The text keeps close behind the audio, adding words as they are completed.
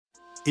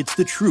It's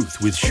The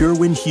Truth with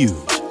Sherwin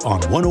Hughes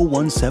on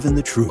 1017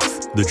 The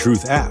Truth, The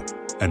Truth app,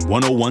 and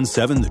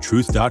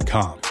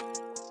 1017thetruth.com.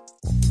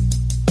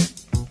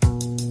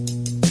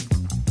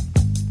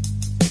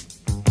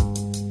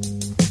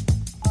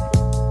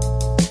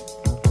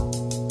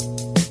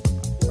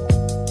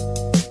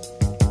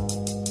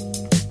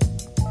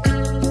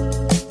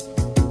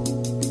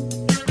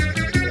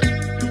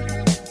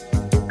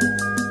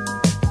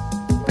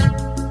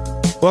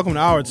 Welcome to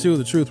Hour 2 of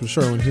The Truth with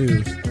Sherwin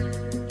Hughes.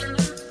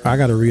 I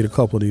got to read a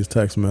couple of these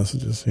text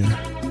messages here.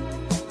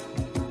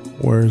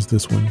 Where's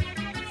this one?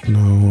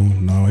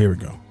 No, here we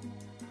go.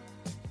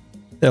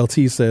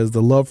 LT says,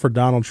 the love for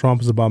Donald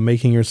Trump is about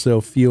making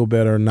yourself feel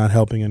better and not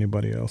helping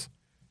anybody else.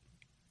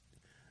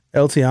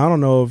 LT, I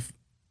don't know if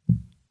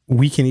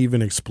we can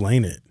even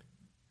explain it.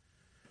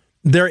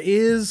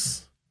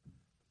 There's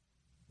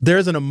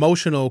an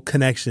emotional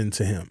connection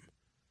to him.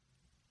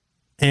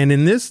 And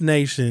in this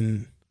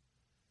nation,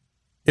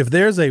 if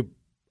there's a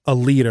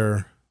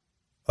leader,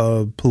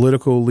 a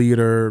political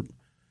leader,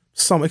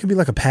 it could be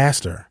like a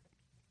pastor.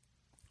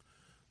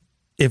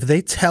 If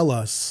they tell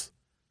us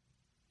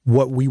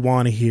what we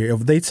want to hear,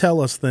 if they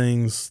tell us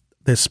things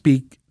that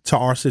speak to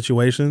our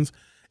situations,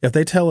 if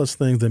they tell us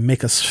things that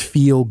make us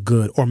feel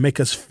good or make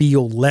us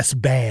feel less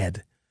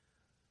bad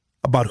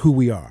about who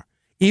we are,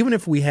 even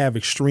if we have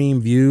extreme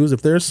views,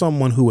 if there's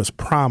someone who is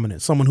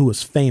prominent, someone who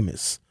is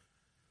famous,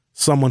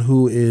 someone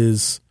who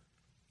is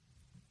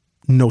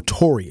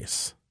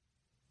notorious,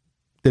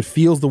 that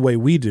feels the way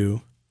we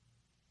do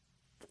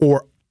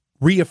or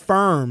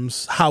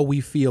reaffirms how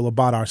we feel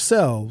about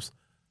ourselves,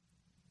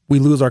 we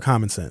lose our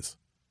common sense.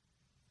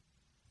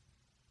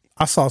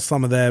 I saw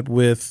some of that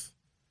with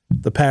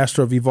the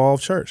pastor of Evolve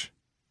Church.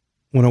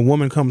 When a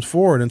woman comes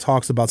forward and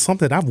talks about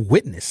something that I've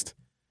witnessed,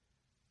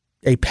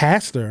 a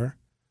pastor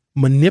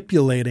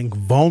manipulating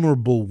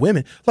vulnerable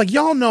women. Like,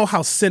 y'all know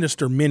how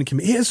sinister men can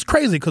be. It's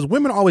crazy because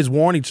women always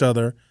warn each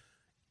other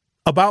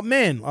about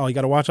men. Oh, you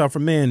got to watch out for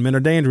men. Men are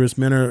dangerous.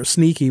 Men are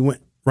sneaky,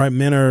 right?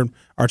 Men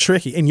are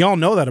tricky. And y'all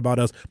know that about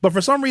us. But for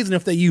some reason,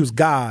 if they use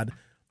God,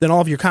 then all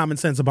of your common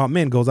sense about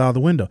men goes out of the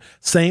window.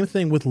 Same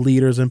thing with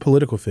leaders and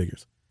political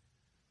figures.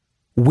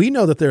 We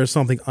know that there is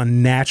something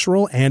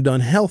unnatural and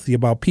unhealthy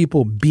about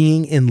people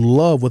being in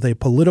love with a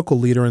political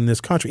leader in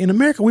this country. In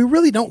America, we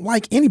really don't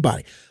like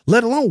anybody,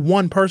 let alone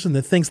one person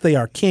that thinks they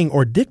are king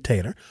or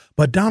dictator.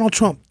 But Donald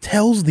Trump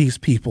tells these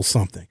people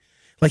something.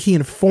 Like, he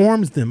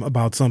informs them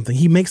about something.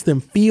 He makes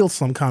them feel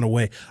some kind of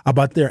way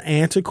about their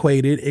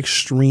antiquated,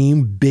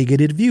 extreme,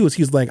 bigoted views.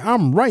 He's like,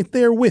 I'm right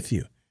there with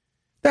you.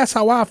 That's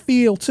how I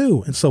feel,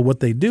 too. And so what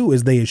they do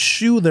is they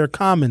eschew their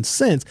common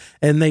sense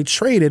and they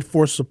trade it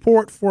for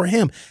support for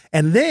him.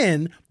 And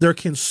then their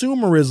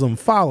consumerism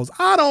follows.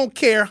 I don't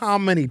care how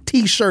many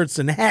T-shirts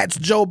and hats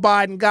Joe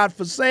Biden got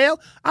for sale.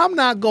 I'm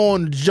not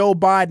going to Joe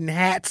Biden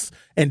hats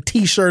and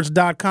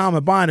T-shirts.com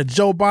and buying a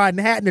Joe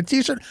Biden hat and a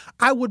T-shirt.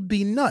 I would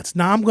be nuts.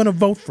 Now I'm going to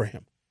vote for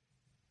him.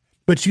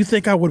 But you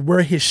think I would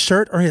wear his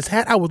shirt or his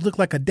hat? I would look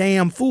like a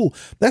damn fool.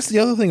 That's the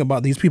other thing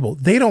about these people.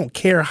 They don't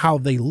care how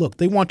they look.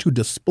 They want to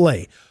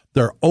display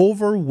their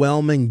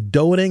overwhelming,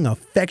 doting,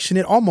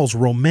 affectionate, almost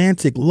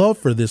romantic love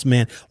for this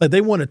man. Like, they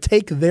want to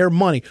take their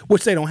money,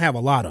 which they don't have a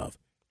lot of.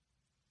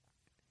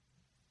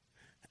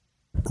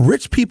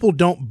 Rich people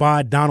don't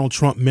buy Donald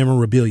Trump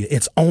memorabilia.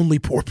 It's only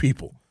poor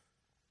people.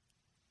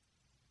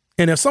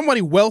 And if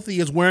somebody wealthy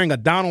is wearing a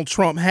Donald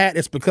Trump hat,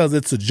 it's because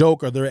it's a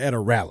joke or they're at a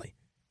rally.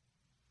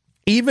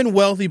 Even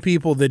wealthy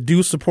people that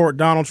do support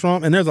Donald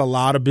Trump, and there's a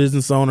lot of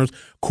business owners,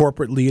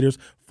 corporate leaders,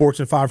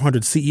 Fortune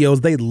 500 CEOs,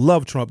 they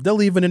love Trump.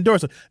 They'll even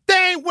endorse him.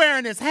 They ain't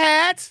wearing his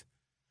hat.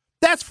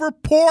 That's for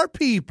poor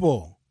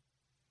people.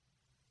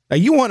 Now,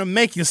 you want to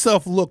make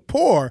yourself look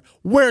poor,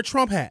 wear a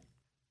Trump hat.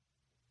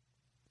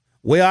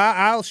 Well,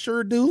 I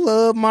sure do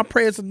love my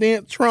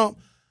president, Trump.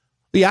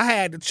 Yeah, I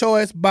had the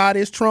choice, buy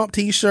this Trump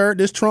T-shirt,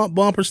 this Trump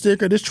bumper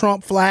sticker, this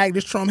Trump flag,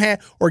 this Trump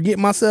hat, or get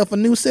myself a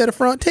new set of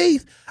front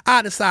teeth.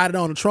 I decided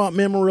on the Trump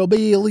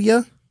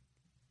memorabilia.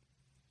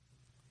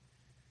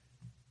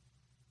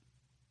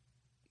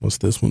 What's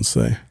this one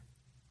say?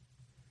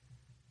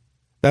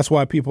 That's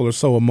why people are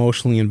so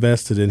emotionally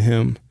invested in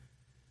him.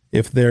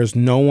 If there's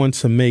no one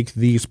to make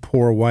these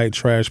poor white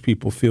trash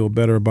people feel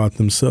better about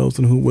themselves,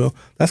 then who will?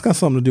 That's got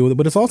something to do with it.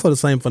 But it's also the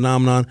same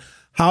phenomenon.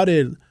 How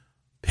did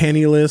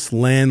penniless,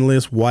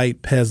 landless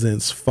white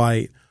peasants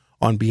fight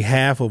on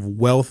behalf of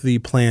wealthy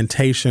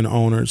plantation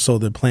owners so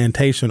that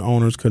plantation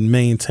owners could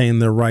maintain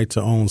their right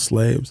to own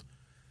slaves?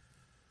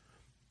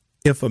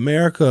 If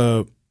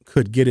America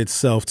could get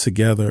itself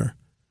together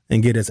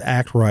and get its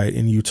act right,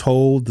 and you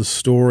told the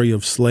story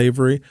of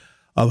slavery,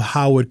 of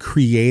how it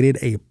created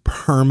a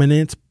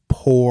permanent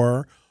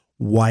poor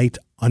white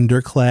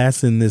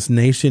underclass in this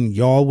nation,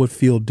 y'all would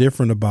feel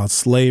different about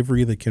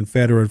slavery, the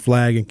Confederate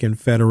flag, and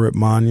Confederate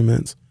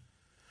monuments.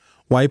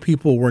 White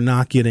people were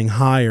not getting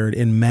hired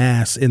in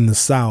mass in the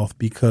South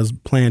because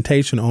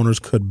plantation owners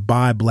could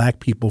buy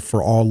black people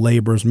for all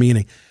labors,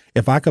 meaning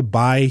if I could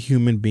buy a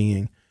human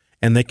being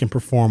and they can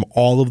perform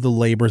all of the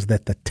labors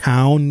that the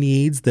town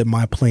needs, that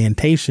my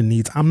plantation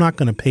needs, I'm not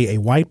going to pay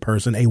a white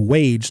person a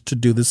wage to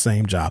do the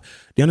same job. Do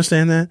you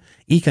understand that?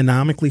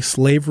 Economically,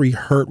 slavery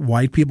hurt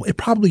white people. It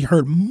probably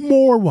hurt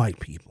more white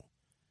people.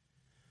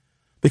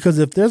 Because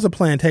if there's a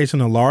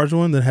plantation, a large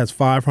one that has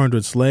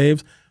 500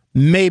 slaves,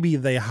 maybe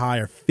they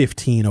hire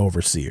 15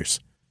 overseers.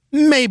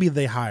 Maybe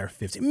they hire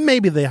 50.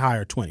 Maybe they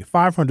hire 20.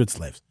 500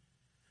 slaves.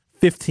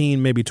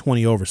 15, maybe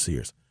 20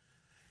 overseers.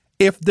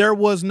 If there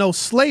was no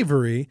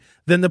slavery,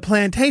 then the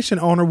plantation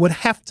owner would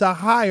have to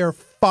hire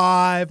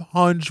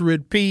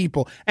 500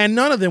 people, and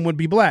none of them would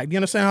be black. Do you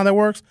understand how that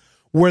works?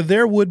 Where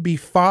there would be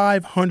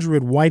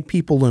 500 white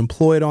people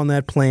employed on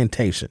that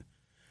plantation,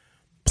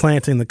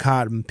 planting the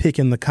cotton,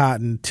 picking the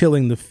cotton,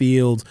 tilling the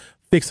fields,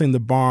 fixing the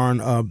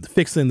barn,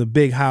 fixing the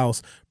big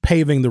house,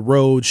 paving the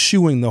road,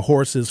 shoeing the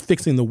horses,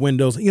 fixing the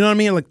windows. You know what I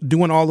mean? Like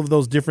doing all of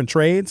those different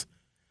trades.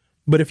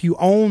 But if you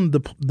own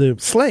the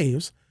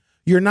slaves,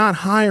 you're not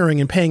hiring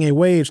and paying a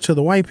wage to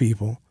the white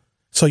people.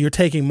 So you're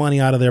taking money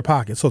out of their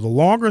pocket. So the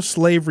longer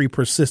slavery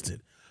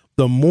persisted,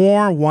 the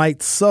more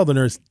white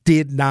Southerners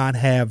did not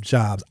have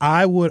jobs.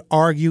 I would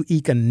argue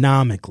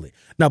economically.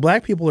 Now,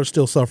 black people are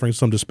still suffering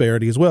some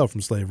disparity as well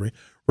from slavery.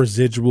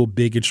 Residual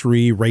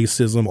bigotry,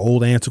 racism,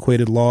 old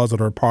antiquated laws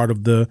that are part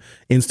of the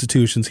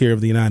institutions here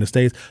of the United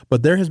States.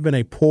 But there has been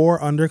a poor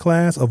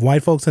underclass of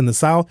white folks in the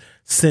South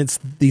since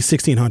the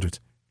 1600s.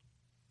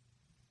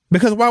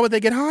 Because why would they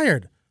get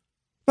hired?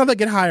 Now, they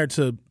get hired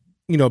to,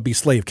 be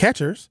slave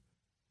catchers,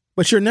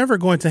 but you're never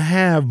going to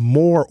have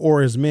more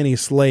or as many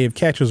slave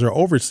catchers or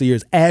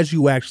overseers as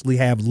you actually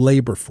have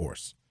labor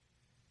force.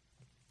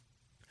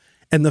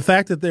 And the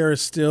fact that there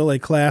is still a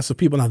class of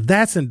people, now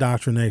that's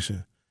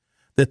indoctrination,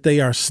 that they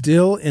are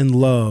still in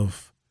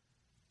love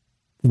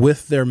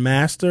with their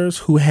masters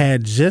who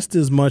had just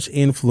as much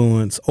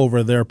influence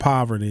over their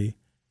poverty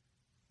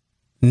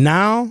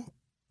now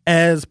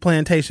as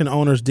plantation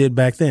owners did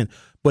back then.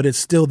 But it's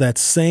still that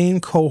same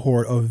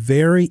cohort of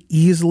very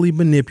easily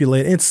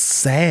manipulated. It's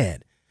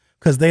sad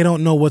because they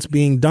don't know what's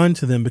being done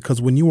to them,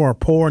 because when you are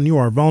poor and you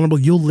are vulnerable,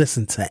 you'll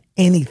listen to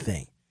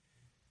anything.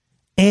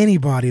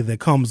 Anybody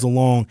that comes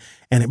along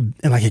and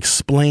like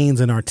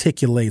explains and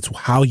articulates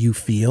how you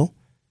feel,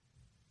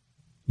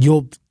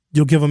 you'll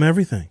give them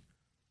everything.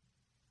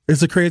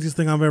 It's the craziest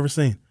thing I've ever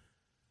seen.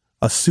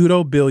 A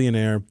pseudo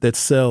billionaire that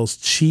sells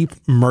cheap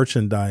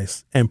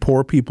merchandise and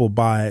poor people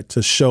buy it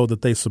to show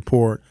that they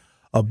support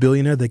a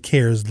billionaire that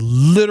cares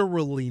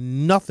literally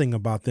nothing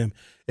about them.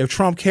 If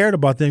Trump cared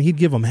about them, he'd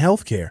give them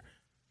health care.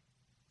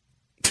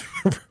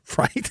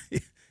 Right?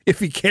 If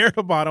he cared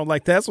about them,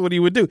 like that's what he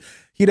would do.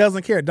 He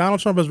doesn't care.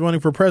 Donald Trump is running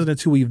for president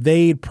to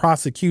evade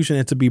prosecution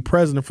and to be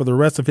president for the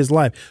rest of his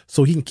life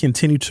so he can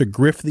continue to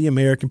grift the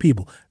American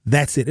people.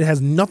 That's it. It has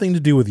nothing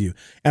to do with you.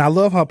 And I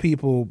love how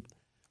people,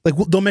 like,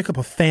 they'll make up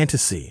a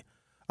fantasy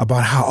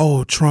about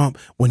how, Trump,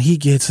 when he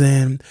gets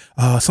in,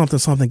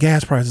 something,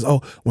 gas prices.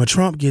 Oh, when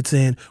Trump gets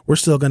in, we're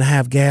still going to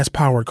have gas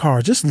powered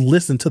cars. Just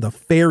listen to the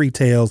fairy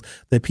tales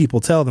that people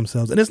tell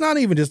themselves. And it's not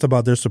even just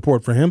about their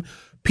support for him.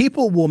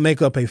 People will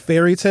make up a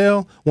fairy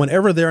tale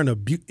whenever they're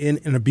in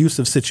an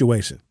abusive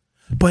situation.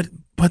 But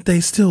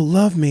they still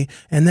love me,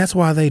 and that's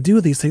why they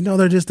do these things. No,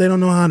 they don't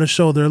know how to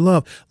show their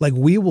love. Like,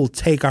 we will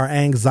take our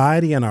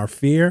anxiety and our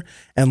fear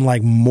and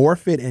like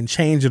morph it and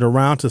change it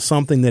around to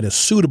something that is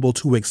suitable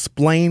to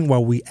explain why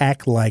we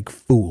act like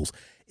fools.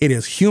 It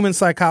is human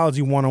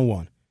psychology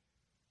 101.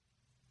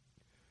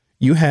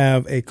 You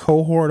have a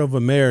cohort of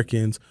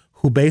Americans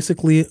who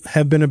basically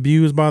have been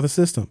abused by the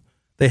system.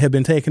 They have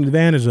been taken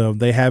advantage of.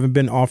 They haven't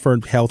been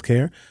offered health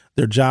care.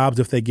 Their jobs,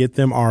 if they get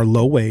them, are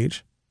low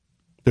wage.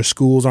 Their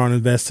schools aren't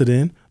invested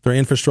in. Their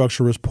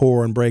infrastructure is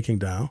poor and breaking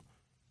down.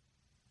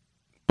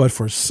 But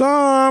for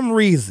some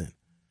reason,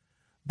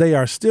 they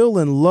are still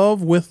in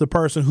love with the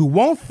person who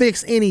won't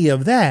fix any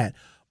of that,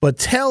 but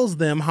tells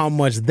them how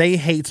much they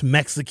hate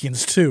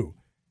Mexicans too.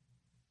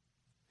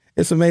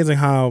 It's amazing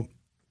how,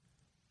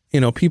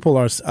 people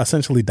are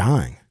essentially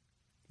dying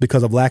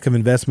because of lack of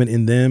investment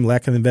in them,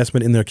 lack of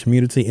investment in their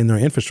community, in their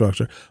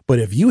infrastructure. But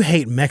if you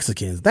hate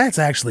Mexicans, that's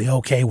actually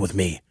okay with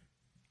me.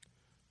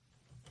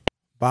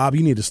 Bob,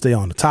 you need to stay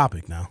on the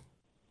topic now.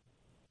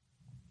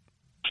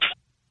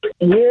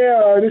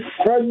 Yeah, this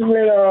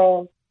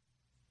president,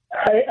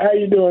 how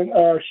you doing,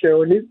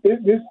 Sherwin?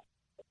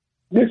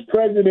 This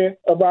president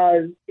of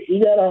ours,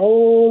 he got a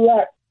whole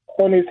lot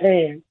on his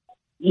hands.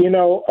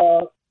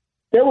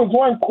 There was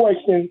one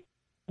question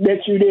that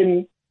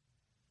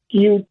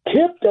you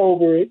tipped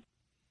over it,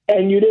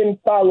 and you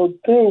didn't follow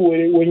through with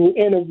it when you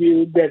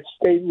interviewed that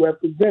state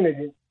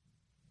representative.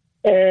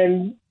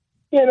 And,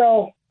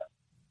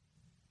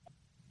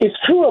 it's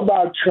true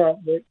about Trump,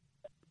 but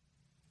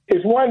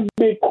it's one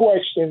big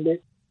question that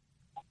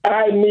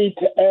I need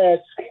to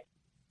ask.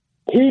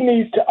 He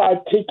needs to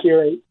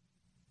articulate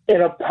in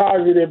a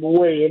positive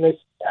way, and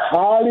it's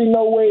hardly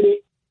no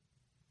way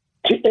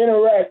to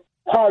interact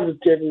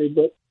positively,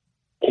 but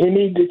he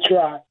needs to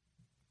try.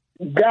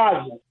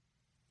 Gaza.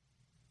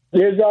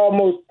 There's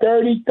almost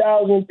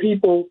 30,000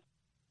 people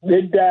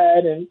that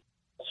died, and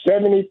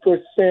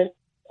 70%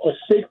 or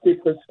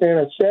 60%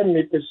 or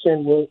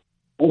 70% were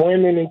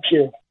women and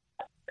children.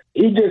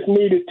 He just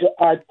needed to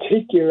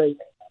articulate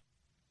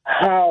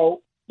how,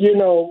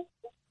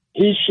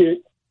 he should.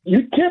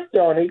 You tipped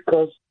on it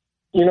because,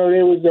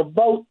 there was a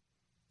vote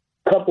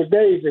a couple of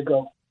days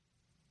ago.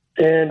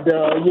 And,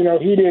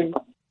 he didn't.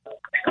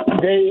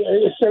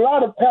 It's a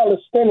lot of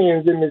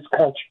Palestinians in this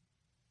country.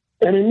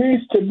 And it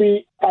needs to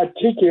be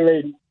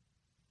articulated.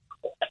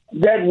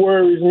 That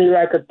worries me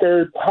like a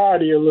third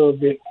party a little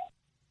bit.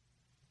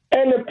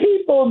 And the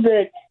people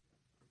that,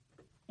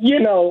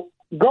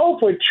 go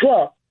for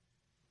Trump,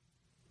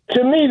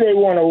 to me, they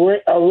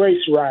want a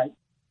race riot.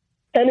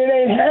 And it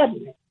ain't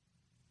happening.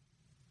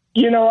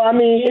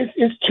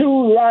 It's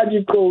two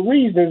logical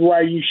reasons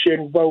why you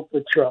shouldn't vote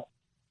for Trump.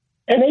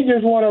 And they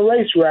just want a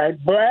race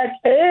riot, black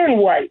and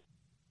white.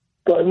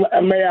 But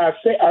may I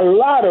say, a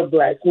lot of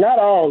blacks, not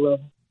all of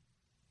them,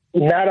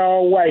 not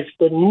all whites,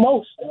 but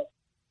most of them.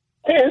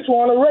 They just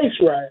want a race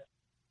riot.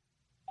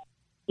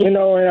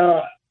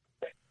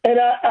 And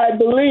I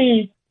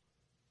believe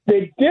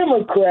the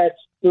Democrats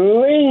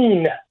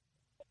lean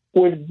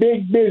with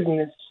big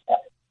business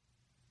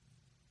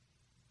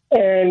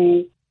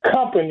and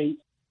companies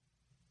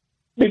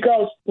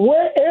because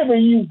wherever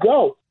you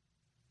go,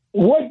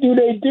 what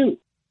do?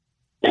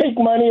 Take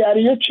money out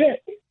of your check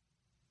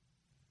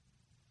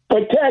for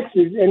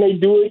taxes, and they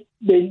do it.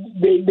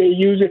 They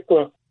use it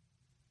for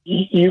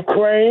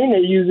Ukraine. They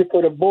use it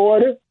for the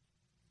border.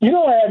 You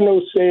don't have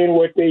no say in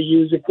what they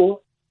use it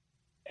for.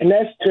 And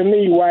that's, to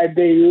me, why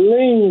they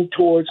lean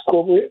towards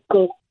corporate.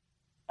 Because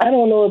I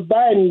don't know if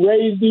Biden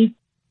raised these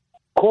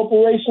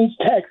corporations'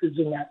 taxes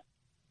or not.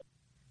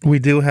 We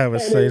do have a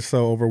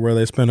say-so over where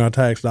they spend our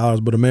tax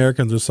dollars, but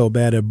Americans are so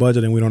bad at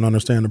budgeting, we don't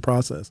understand the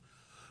process.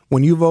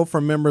 When you vote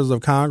for members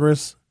of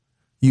Congress,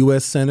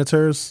 U.S.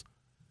 senators,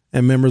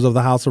 and members of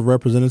the House of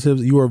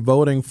Representatives, you are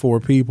voting for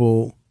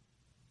people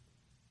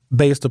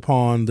based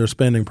upon their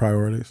spending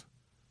priorities.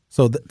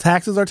 So the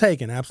taxes are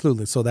taken,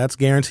 absolutely. So that's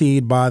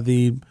guaranteed by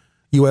the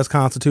U.S.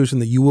 Constitution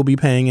that you will be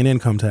paying an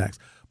income tax.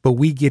 But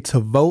we get to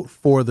vote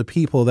for the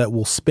people that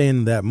will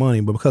spend that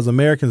money. But because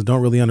Americans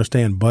don't really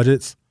understand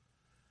budgets,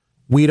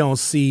 we don't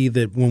see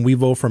that when we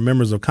vote for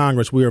members of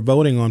Congress, we are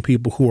voting on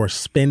people who are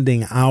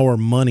spending our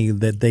money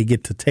that they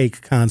get to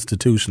take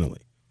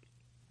constitutionally.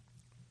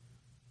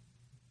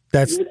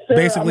 That's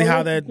basically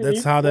how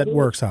that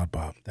works out,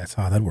 Bob. That's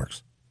how that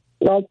works.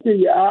 I'll see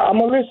you. I'm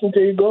going to listen to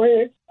you. Go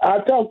ahead.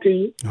 I'll talk to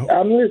you. Oh.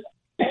 I'm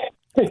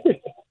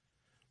listening.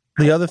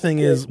 The other thing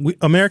is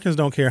Americans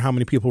don't care how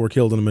many people were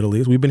killed in the Middle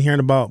East. We've been hearing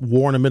about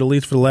war in the Middle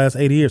East for the last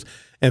 80 years.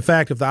 In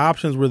fact, if the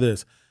options were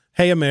this,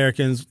 hey,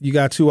 Americans, you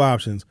got two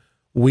options.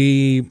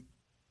 We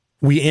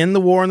end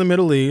the war in the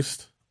Middle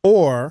East,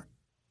 or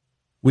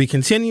we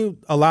continue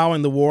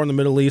allowing the war in the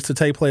Middle East to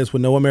take place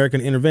with no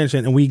American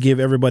intervention, and we give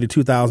everybody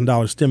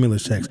 $2,000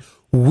 stimulus checks.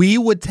 We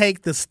would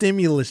take the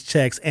stimulus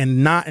checks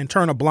and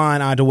turn a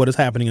blind eye to what is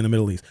happening in the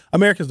Middle East.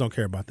 Americans don't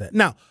care about that.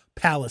 Now,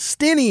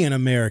 Palestinian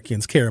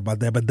Americans care about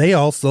that, but they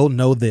also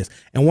know this.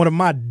 And one of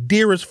my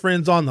dearest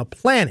friends on the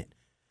planet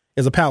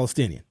is a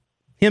Palestinian.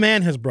 Him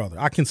and his brother.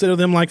 I consider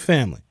them like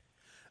family.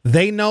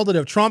 They know that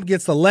if Trump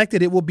gets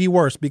elected, it will be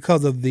worse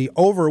because of the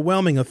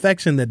overwhelming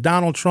affection that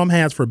Donald Trump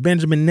has for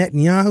Benjamin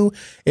Netanyahu.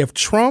 If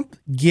Trump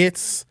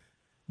gets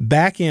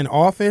back in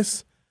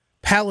office,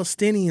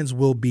 Palestinians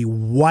will be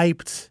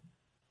wiped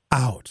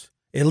out.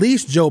 At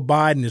least Joe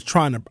Biden is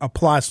trying to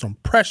apply some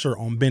pressure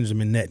on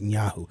Benjamin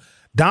Netanyahu.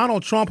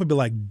 Donald Trump would be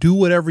like, do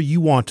whatever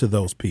you want to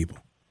those people.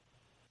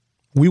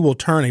 We will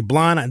turn a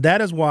blind eye.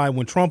 That is why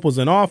when Trump was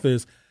in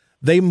office,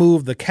 they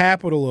moved the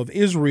capital of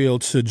Israel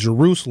to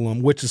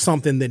Jerusalem, which is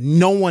something that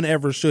no one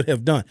ever should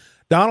have done.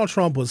 Donald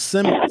Trump was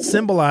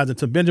symbolizing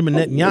to Benjamin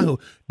Netanyahu,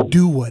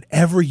 do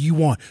whatever you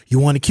want. You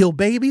want to kill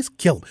babies?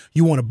 Kill them.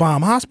 You want to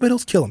bomb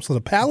hospitals? Kill them. So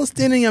the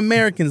Palestinian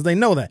Americans, they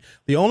know that.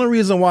 The only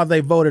reason why they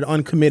voted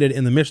uncommitted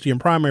in the Michigan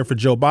primary for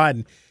Joe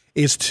Biden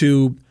is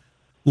to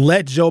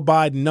let Joe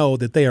Biden know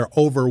that they are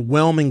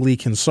overwhelmingly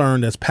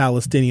concerned as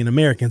Palestinian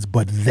Americans,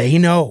 but they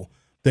know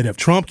that if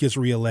Trump gets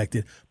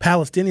reelected,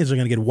 Palestinians are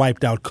going to get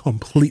wiped out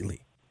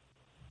completely.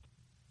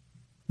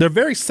 They're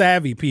very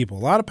savvy people.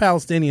 A lot of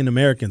Palestinian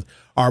Americans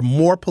are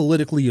more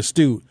politically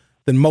astute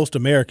than most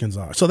Americans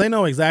are. So they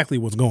know exactly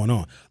what's going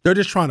on. They're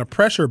just trying to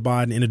pressure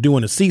Biden into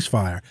doing a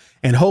ceasefire.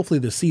 And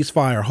hopefully the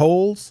ceasefire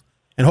holds.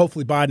 And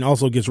hopefully Biden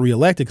also gets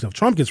reelected. Because if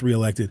Trump gets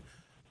reelected,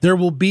 there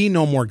will be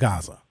no more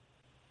Gaza.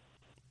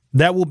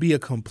 That will be a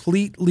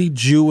completely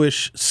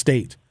Jewish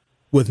state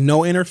with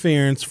no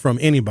interference from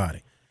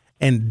anybody.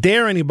 And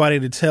dare anybody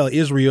to tell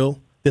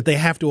Israel that they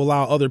have to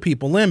allow other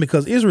people in,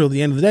 because Israel, at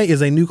the end of the day, is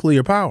a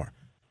nuclear power.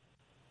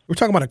 We're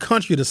talking about a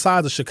country the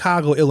size of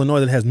Chicago, Illinois,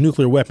 that has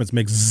nuclear weapons.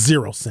 Makes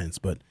zero sense.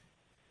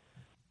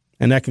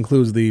 And that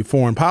concludes the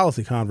foreign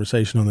policy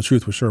conversation on The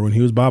Truth with Sherwin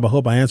Hughes. Bob, I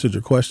hope I answered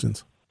your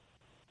questions.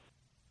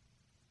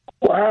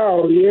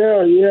 Wow, yeah.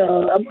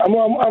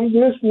 I'm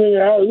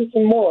listening. I'll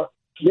listen more.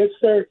 Yes,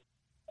 sir.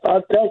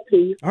 I'll talk to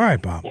you. All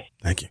right, Bob.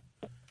 Thank you.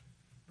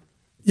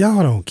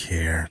 Y'all don't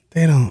care.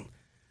 They don't.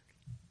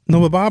 No,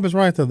 but Bob is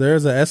right, though.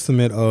 There's an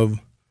estimate of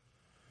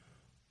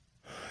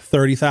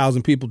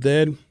 30,000 people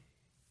dead.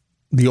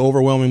 The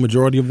overwhelming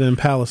majority of them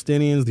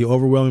Palestinians. The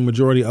overwhelming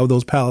majority of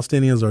those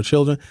Palestinians are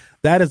children.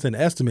 That is an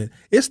estimate.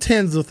 It's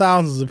tens of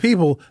thousands of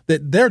people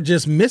that they're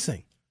just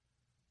missing.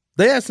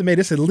 They estimate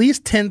it's at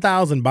least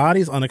 10,000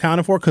 bodies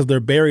unaccounted for because they're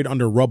buried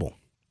under rubble.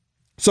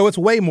 So it's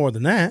way more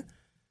than that.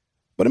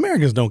 But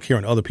Americans don't care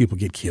when other people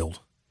get killed.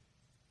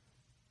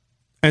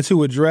 And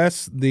to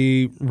address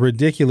the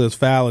ridiculous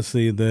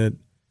fallacy that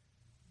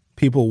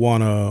people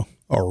want a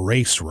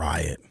race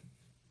riot.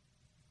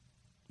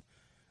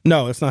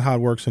 No, that's not how it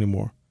works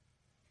anymore.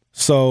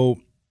 So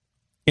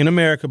in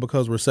America,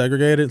 because we're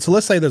segregated, so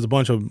let's say there's a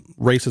bunch of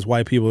racist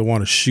white people that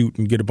want to shoot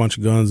and get a bunch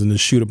of guns and then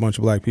shoot a bunch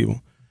of black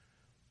people.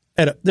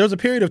 There was a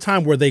period of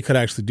time where they could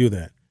actually do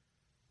that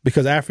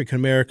because African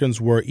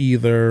Americans were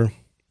either,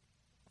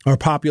 our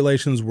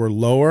populations were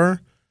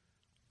lower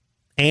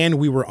and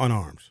we were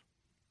unarmed,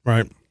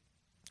 right?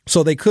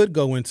 So they could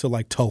go into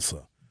like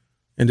Tulsa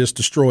and just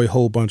destroy a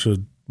whole bunch of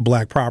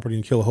black property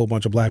and kill a whole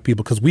bunch of black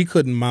people because we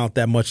couldn't mount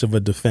that much of a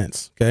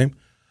defense, okay?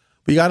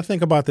 But you got to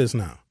think about this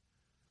now.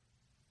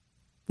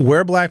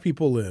 Where black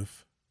people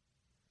live,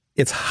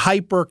 it's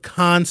hyper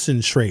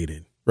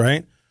concentrated,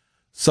 right?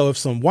 So if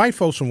some white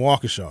folks from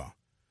Waukesha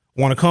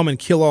want to come and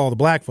kill all the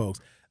black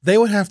folks, they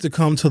would have to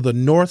come to the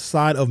north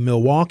side of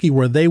Milwaukee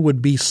where they would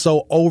be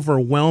so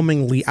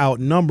overwhelmingly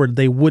outnumbered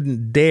they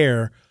wouldn't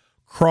dare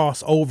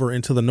cross over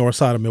into the north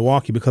side of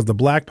Milwaukee because the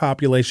black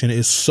population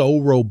is so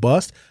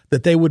robust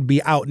that they would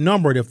be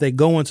outnumbered if they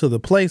go into the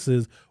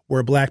places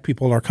where black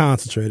people are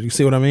concentrated. You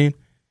see what I mean?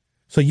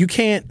 So you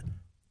can't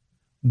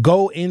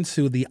go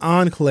into the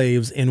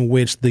enclaves in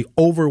which the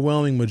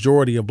overwhelming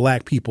majority of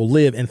black people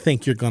live and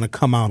think you're going to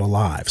come out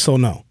alive. So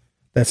no,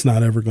 that's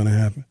not ever going to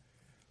happen.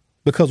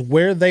 Because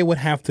where they would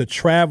have to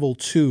travel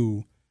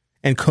to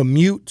and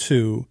commute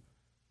to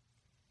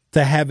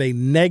have a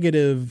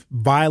negative,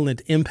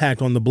 violent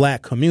impact on the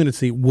black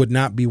community would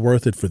not be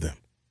worth it for them.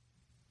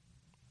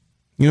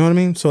 You know what I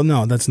mean? So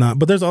no, that's not.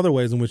 But there's other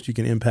ways in which you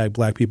can impact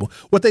black people.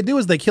 What they do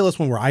is they kill us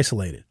when we're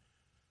isolated.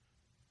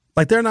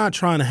 Like they're not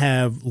trying to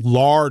have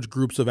large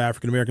groups of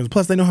African Americans.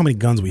 Plus, they know how many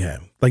guns we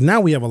have. Like now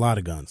we have a lot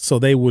of guns. So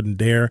they wouldn't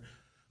dare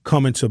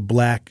come into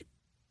black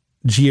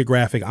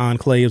geographic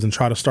enclaves and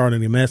try to start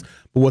any mess.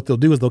 But what they'll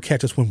do is they'll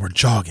catch us when we're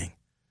jogging,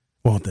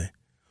 won't they?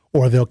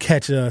 Or they'll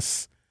catch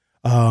us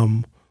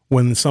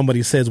when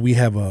somebody says we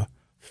have a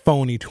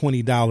phony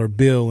 $20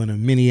 bill in a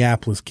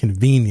Minneapolis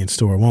convenience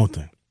store, won't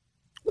they?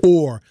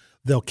 Or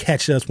they'll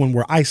catch us when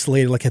we're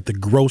isolated, like at the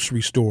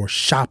grocery store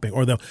shopping,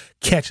 or they'll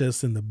catch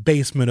us in the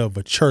basement of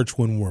a church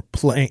when we're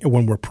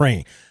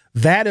praying.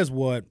 That is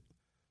what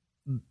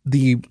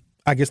the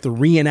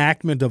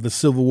reenactment of the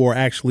Civil War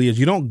actually is.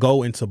 You don't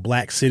go into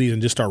black cities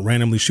and just start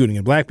randomly shooting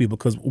at black people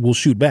because we'll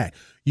shoot back.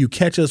 You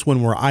catch us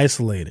when we're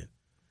isolated,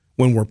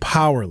 when we're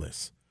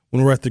powerless,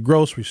 when we're at the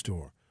grocery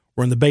store,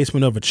 we're in the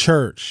basement of a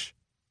church,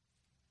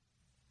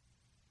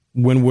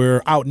 when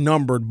we're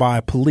outnumbered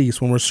by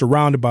police, when we're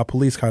surrounded by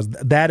police cars.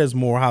 That is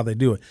more how they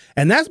do it.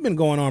 And that's been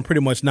going on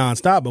pretty much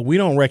nonstop, but we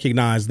don't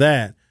recognize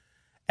that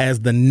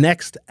as the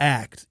next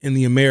act in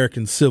the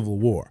American Civil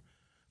War.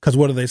 Because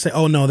what do they say?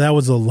 Oh, no, that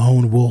was a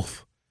lone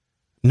wolf.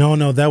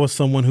 No, that was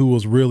someone who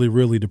was really,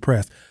 really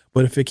depressed.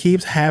 But if it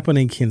keeps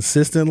happening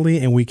consistently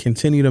and we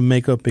continue to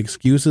make up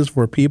excuses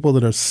for people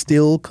that are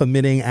still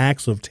committing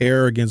acts of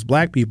terror against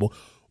black people,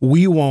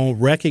 we won't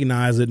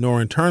recognize it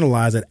nor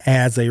internalize it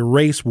as a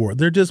race war.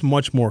 They're just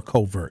much more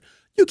covert.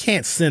 You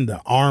can't send an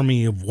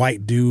army of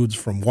white dudes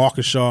from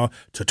Waukesha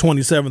to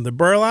 27th and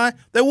Burleigh.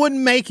 They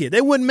wouldn't make it.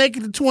 They wouldn't make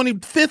it to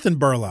 25th and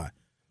Burleigh.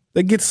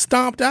 They get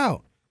stomped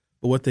out.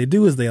 But what they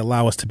do is they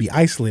allow us to be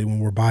isolated when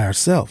we're by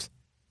ourselves.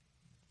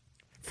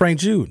 Frank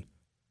Jude.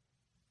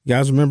 You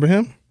guys remember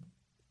him?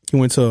 He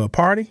went to a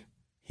party,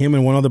 him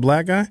and one other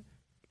black guy.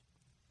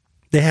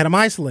 They had him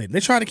isolated. They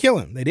tried to kill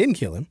him. They didn't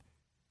kill him.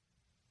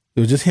 It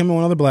was just him and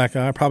one other black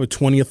guy. Probably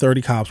 20 or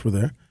 30 cops were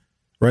there.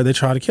 Right? They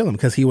tried to kill him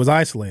because he was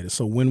isolated.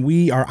 So when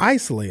we are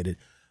isolated,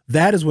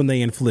 that is when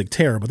they inflict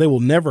terror. But they will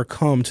never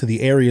come to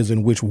the areas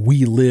in which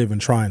we live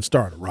and try and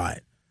start a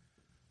riot.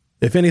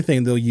 If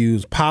anything, they'll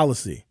use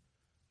policy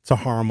to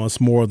harm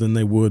us more than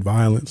they would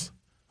violence.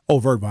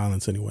 Overt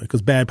violence anyway,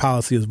 because bad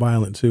policy is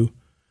violent too.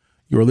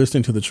 You are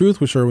listening to The Truth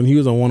with Sherwin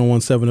Hughes on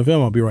 101.7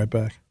 FM. I'll be right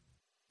back.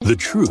 The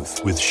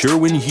Truth with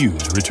Sherwin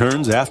Hughes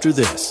returns after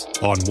this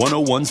on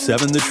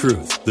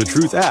 101.7 The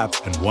Truth app,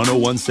 and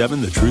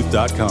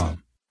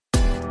 1017thetruth.com.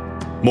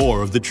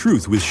 More of The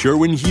Truth with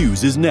Sherwin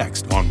Hughes is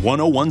next on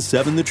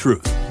 101.7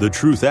 The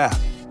Truth app,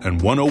 and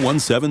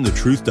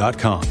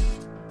 1017thetruth.com.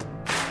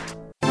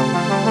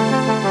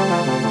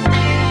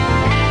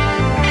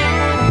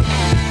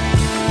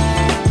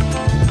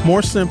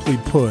 More simply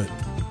put,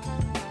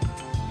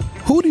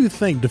 who do you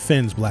think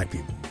defends black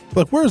people?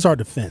 Look, where's our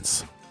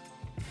defense?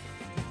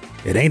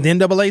 It ain't the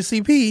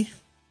NAACP.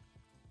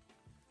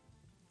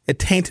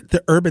 It ain't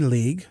the Urban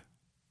League,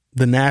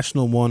 the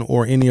national one,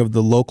 or any of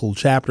the local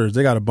chapters.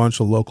 They got a bunch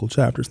of local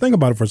chapters. Think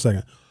about it for a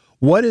second.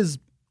 What is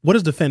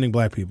defending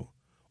black people?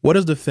 What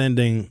is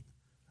defending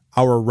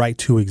our right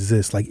to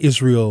exist. Like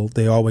Israel,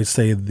 they always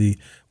say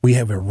we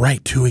have a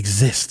right to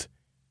exist.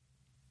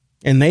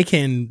 And they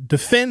can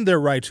defend their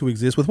right to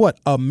exist with what?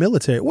 A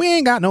military. We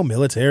ain't got no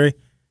military.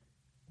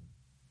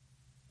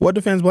 What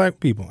defends black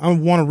people? I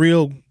want a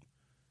real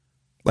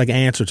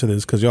answer to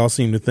this, because y'all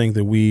seem to think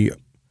that we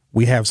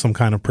have some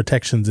kind of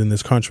protections in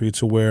this country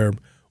to where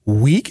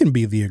we can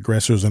be the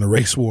aggressors in a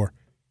race war.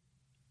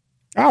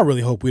 I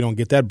really hope we don't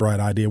get that bright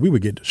idea. We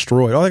would get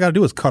destroyed. All they got to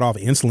do is cut off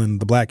insulin in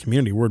the black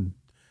community.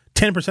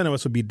 10% of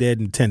us would be dead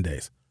in 10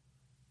 days.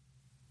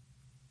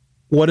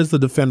 What is the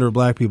defender of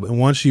black people? And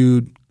once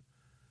you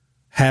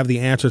have the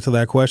answer to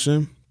that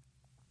question,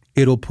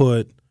 it'll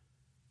put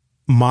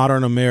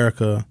modern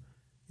America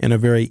in a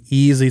very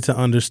easy to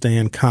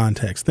understand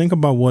context. Think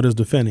about what is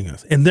defending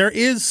us. And there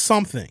is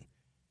something.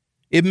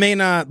 It may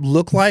not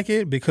look like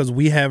it because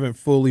we haven't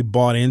fully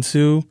bought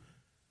into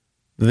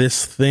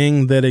this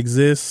thing that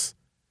exists.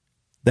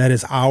 That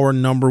is our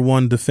number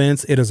one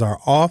defense. It is our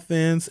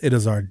offense. It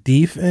is our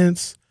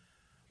defense.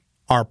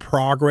 Our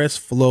progress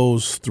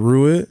flows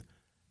through it.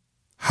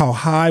 How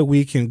high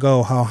we can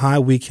go, how high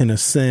we can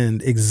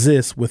ascend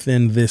exists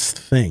within this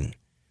thing.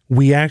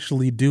 We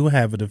actually do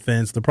have a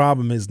defense. The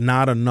problem is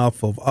not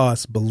enough of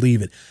us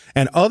believe it.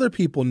 And other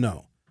people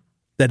know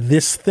that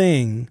this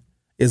thing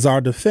is our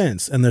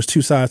defense. And there's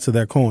two sides to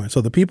that coin. So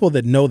the people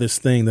that know this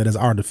thing that is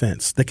our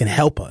defense, that can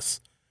help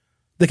us,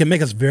 that can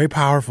make us very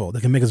powerful,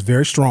 that can make us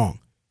very strong.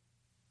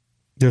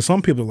 There's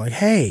some people like,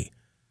 hey,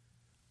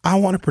 I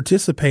want to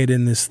participate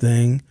in this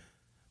thing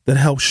that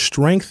helps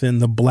strengthen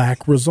the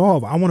black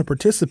resolve. I want to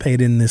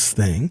participate in this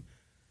thing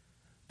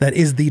that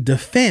is the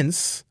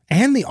defense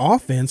and the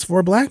offense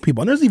for black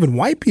people. And there's even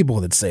white people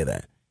that say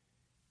that.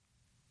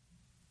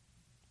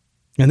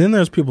 And then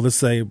there's people that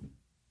say,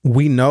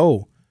 we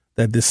know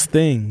that this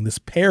thing, this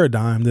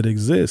paradigm that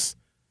exists,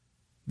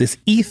 this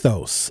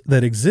ethos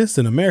that exists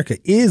in America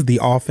is the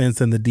offense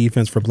and the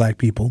defense for black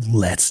people.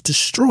 Let's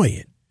destroy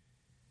it.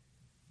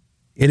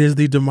 It is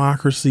the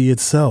democracy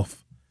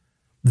itself.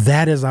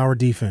 That is our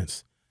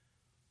defense.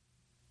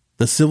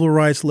 The civil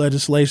rights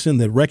legislation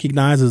that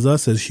recognizes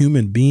us as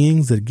human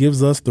beings, that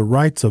gives us the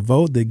right to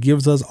vote, that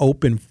gives us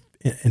open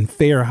and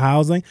fair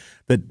housing,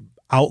 that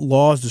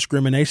outlaws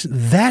discrimination.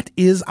 That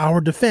is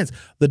our defense.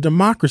 The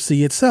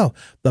democracy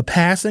itself, the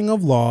passing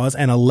of laws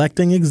and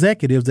electing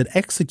executives that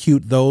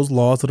execute those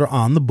laws that are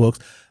on the books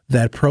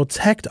that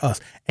protect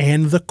us,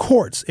 and the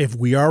courts. If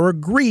we are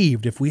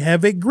aggrieved, if we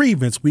have a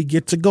grievance, we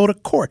get to go to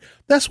court.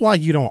 That's why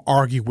you don't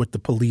argue with the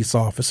police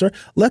officer.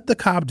 Let the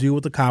cop do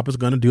what the cop is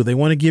going to do. They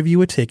want to give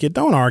you a ticket.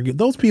 Don't argue.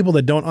 Those people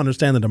that don't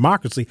understand the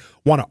democracy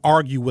want to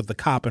argue with the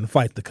cop and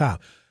fight the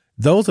cop.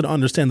 Those that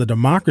understand the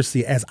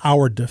democracy as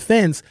our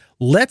defense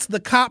lets the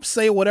cops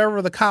say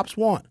whatever the cops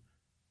want.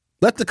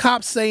 Let the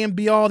cops say and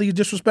be all these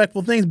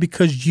disrespectful things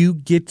because you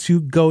get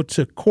to go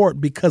to court,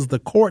 because the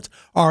courts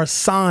are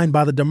assigned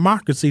by the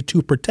democracy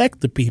to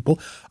protect the people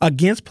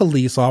against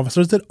police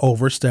officers that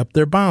overstep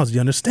their bounds.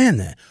 You understand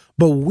that?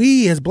 But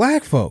we as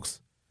black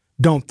folks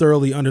don't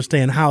thoroughly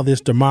understand how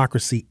this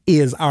democracy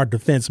is our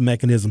defense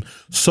mechanism.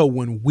 So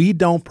when we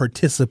don't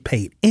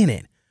participate in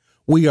it,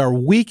 we are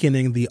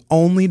weakening the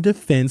only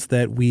defense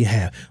that we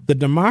have. The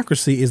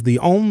democracy is the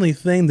only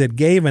thing that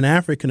gave an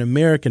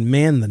African-American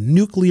man the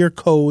nuclear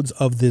codes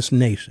of this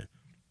nation.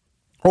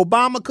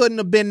 Obama couldn't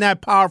have been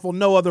that powerful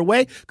no other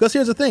way, because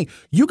here's the thing.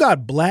 You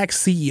got black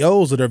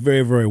CEOs that are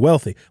very, very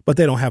wealthy, but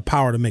they don't have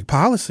power to make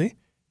policy,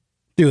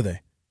 do they?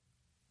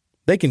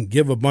 They can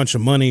give a bunch of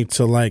money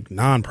to like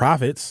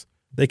nonprofits.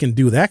 They can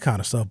do that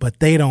kind of stuff, but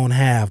they don't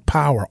have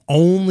power.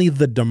 Only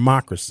the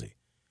democracy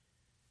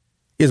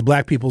is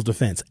black people's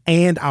defense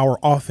and our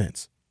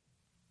offense.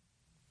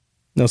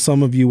 Now,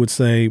 some of you would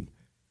say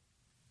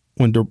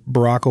when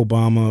Barack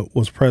Obama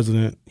was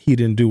president, he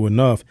didn't do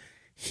enough.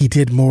 He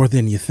did more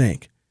than you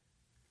think.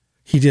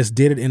 He just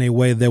did it in a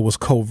way that was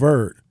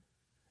covert,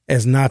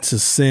 as not to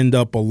send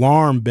up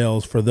alarm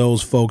bells for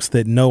those folks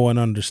that know and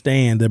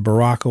understand that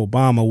Barack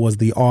Obama was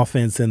the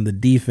offense and the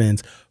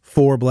defense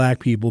for black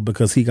people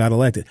because he got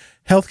elected.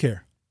 Healthcare.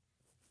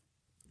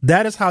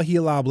 That is how he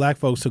allowed black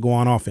folks to go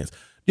on offense.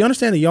 You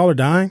understand that y'all are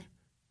dying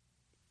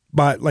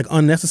by like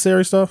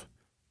unnecessary stuff?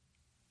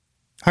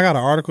 I got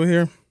an article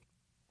here.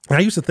 I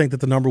used to think that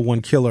the number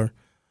one killer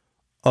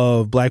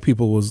of black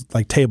people was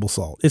like table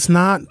salt. It's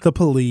not the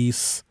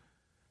police.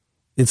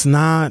 It's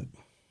not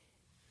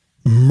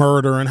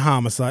murder and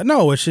homicide.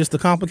 No, it's just the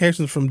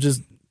complications from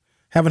just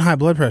having high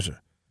blood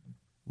pressure,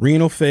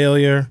 renal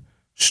failure,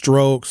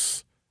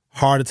 strokes,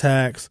 heart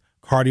attacks,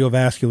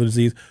 cardiovascular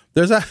disease.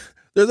 There's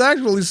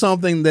actually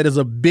something that is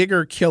a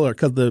bigger killer,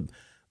 because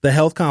the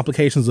health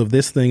complications of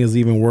this thing is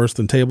even worse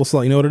than table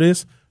salt. You know what it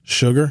is?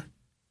 Sugar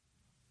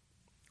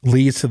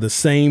leads to the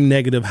same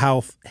negative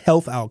health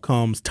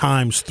outcomes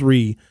times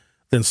 3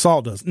 than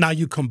salt does. Now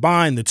you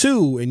combine the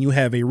two and you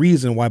have a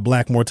reason why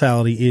black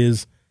mortality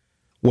is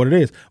what it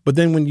is. But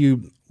then when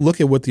you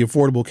look at what the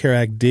Affordable Care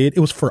Act did,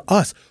 it was for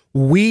us.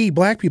 We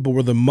black people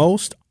were the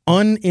most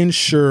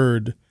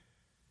uninsured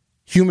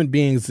human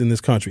beings in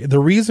this country. The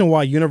reason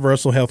why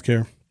universal health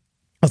care,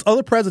 because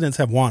other presidents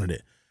have wanted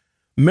it.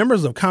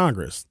 Members of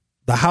Congress,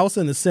 the House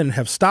and the Senate,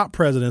 have stopped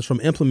presidents from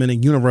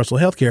implementing universal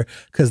health care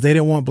because they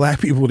didn't want black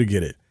people to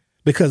get it.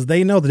 Because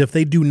they know that if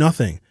they do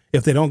nothing,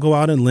 if they don't go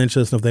out and lynch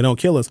us, and if they don't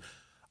kill us,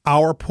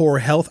 our poor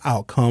health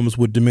outcomes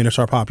would diminish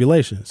our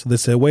population. So they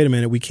said, wait a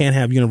minute, we can't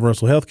have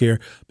universal health care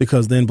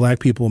because then black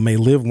people may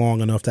live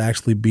long enough to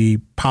actually be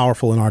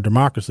powerful in our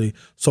democracy.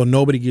 So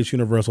nobody gets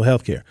universal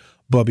health care.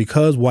 But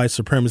because white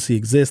supremacy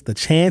exists, the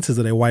chances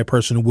that a white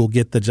person will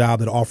get the job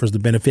that offers the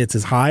benefits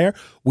is higher.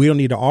 We don't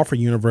need to offer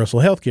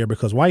universal health care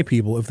because white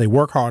people, if they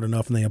work hard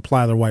enough and they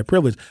apply their white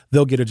privilege,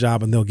 they'll get a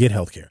job and they'll get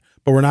health care.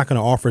 But we're not going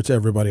to offer it to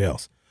everybody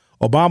else.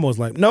 Obama was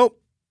like, nope,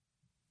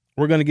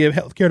 we're going to give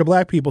health care to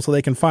black people so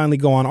they can finally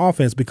go on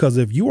offense, because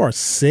if you are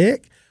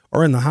sick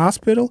or in the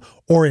hospital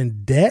or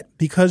in debt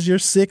because you're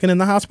sick and in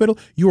the hospital,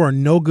 you are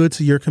no good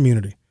to your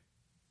community.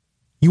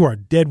 You are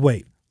dead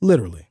weight,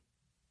 literally.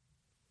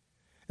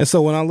 And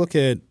so when I look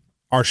at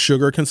our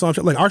sugar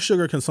consumption, like our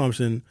sugar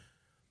consumption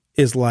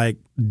is like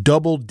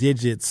double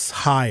digits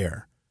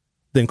higher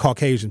than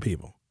Caucasian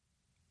people,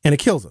 and it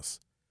kills us.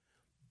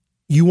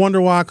 You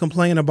wonder why I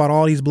complain about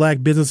all these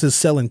black businesses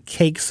selling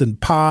cakes and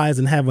pies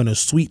and having a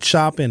sweet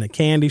shop and a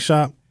candy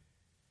shop.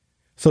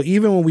 So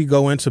even when we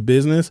go into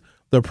business,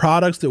 the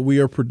products that we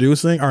are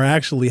producing are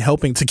actually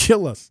helping to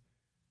kill us.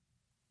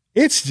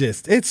 It's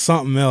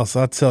something else,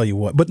 I'll tell you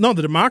what. But no,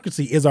 the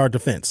democracy is our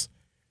defense.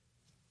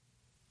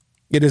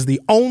 It is the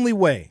only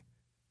way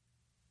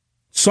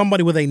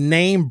somebody with a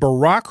name,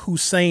 Barack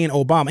Hussein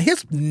Obama,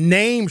 his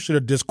name should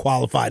have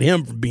disqualified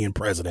him from being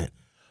president.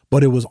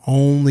 But it was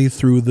only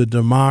through the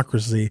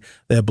democracy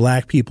that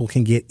black people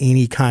can get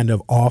any kind of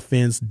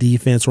offense,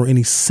 defense, or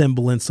any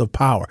semblance of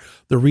power.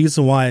 The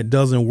reason why it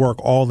doesn't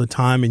work all the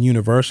time and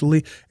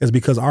universally is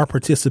because our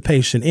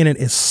participation in it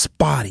is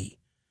spotty.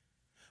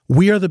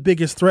 We are the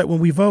biggest threat when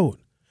we vote.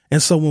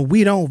 And so when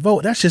we don't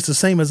vote, that's just the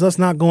same as us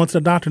not going to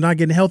the doctor, not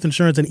getting health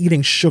insurance, and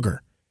eating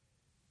sugar.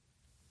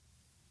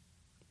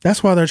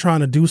 That's why they're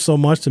trying to do so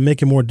much to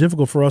make it more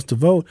difficult for us to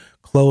vote,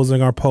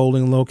 closing our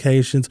polling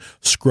locations,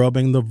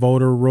 scrubbing the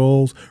voter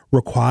rolls,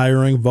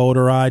 requiring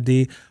voter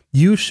ID.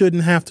 You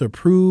shouldn't have to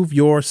prove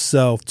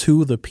yourself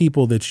to the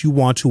people that you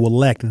want to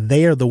elect.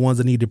 They are the ones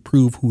that need to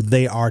prove who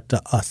they are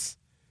to us.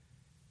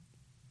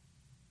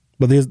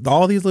 But there's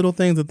all these little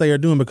things that they are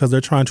doing because they're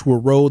trying to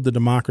erode the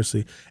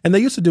democracy. And they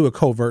used to do it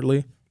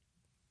covertly.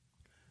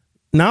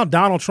 Now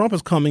Donald Trump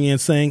is coming in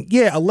saying,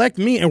 yeah, elect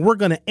me and we're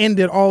going to end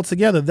it all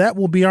together. That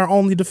will be our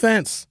only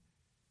defense.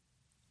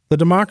 The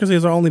democracy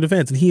is our only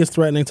defense, and he is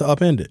threatening to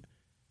upend it.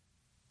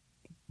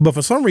 But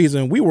for some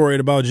reason, we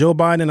worried about Joe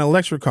Biden and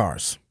electric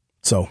cars.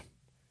 So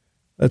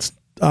let's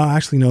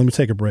let me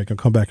take a break and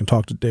come back and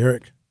talk to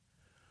Derek.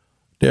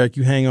 Derek,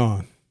 you hang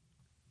on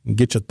and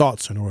get your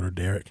thoughts in order,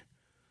 Derek.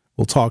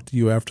 We'll talk to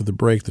you after the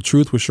break. The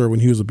Truth with Sherwin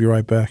Hughes will be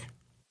right back.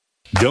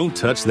 Don't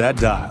touch that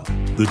dial.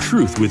 The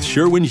Truth with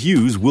Sherwin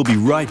Hughes will be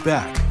right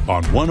back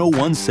on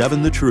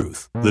 1017 The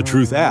Truth, The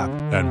Truth app,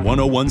 and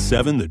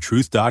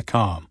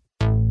 1017thetruth.com.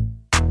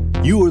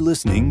 You are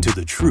listening to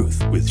The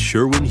Truth with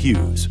Sherwin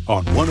Hughes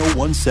on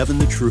 1017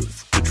 The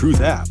Truth, The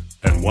Truth app,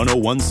 and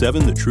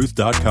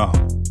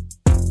 1017thetruth.com.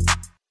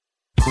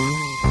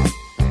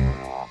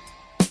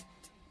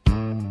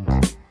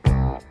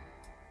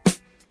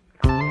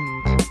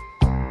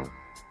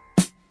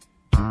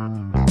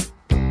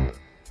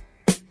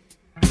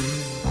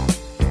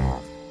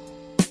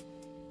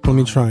 Let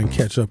me try and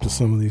catch up to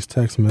some of these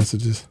text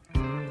messages.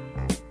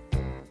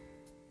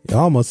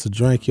 Y'all must have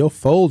drank your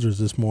Folgers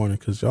this morning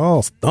because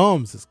y'all's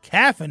thumbs is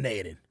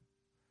caffeinated.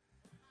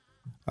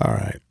 All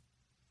right.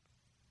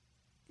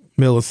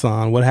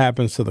 Millicent, what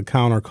happens to the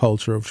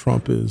counterculture if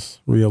Trump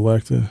is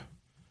reelected?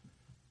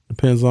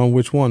 Depends on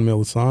which one,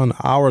 Millicent.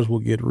 Ours will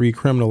get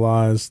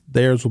recriminalized.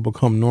 Theirs will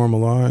become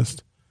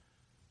normalized.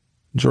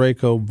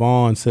 Draco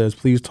Vaughn says,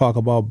 please talk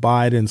about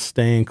Biden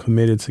staying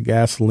committed to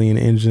gasoline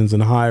engines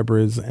and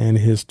hybrids and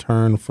his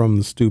turn from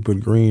the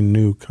stupid green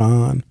new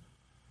con.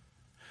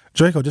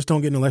 Draco, just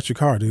don't get an electric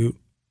car, dude.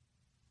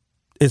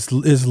 It's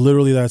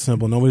literally that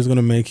simple. Nobody's going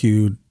to make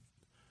you,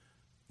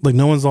 like,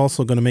 no one's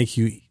also going to make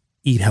you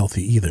eat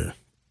healthy either,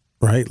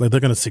 right? Like,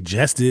 they're going to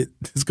suggest it.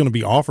 It's going to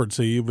be offered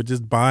to you, but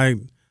just buy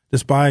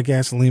a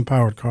gasoline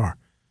powered car.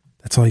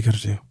 That's all you got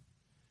to do.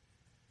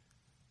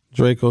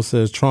 Draco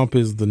says Trump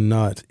is the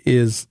nut,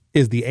 is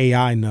the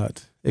AI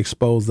nut.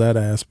 Expose that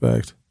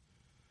aspect.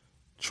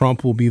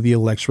 Trump will be the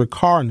electric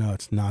car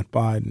nut, not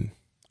Biden.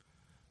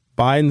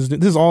 This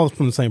is all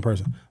from the same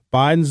person.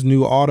 Biden's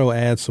new auto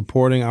ads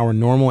supporting our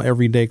normal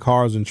everyday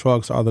cars and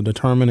trucks are the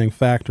determining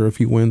factor if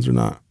he wins or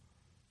not.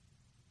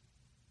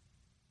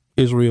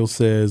 Israel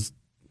says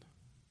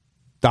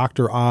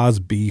Dr. Oz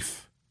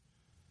beef.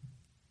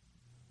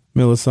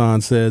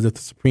 Millicent says if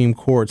the Supreme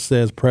Court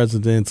says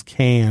presidents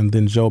can,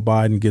 then Joe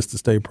Biden gets to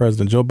stay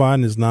president. Joe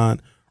Biden is not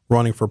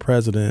running for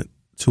president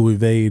to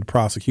evade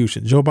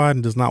prosecution. Joe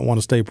Biden does not want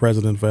to stay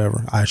president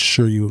forever. I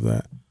assure you of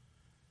that.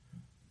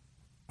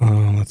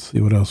 Let's see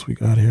what else we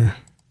got here.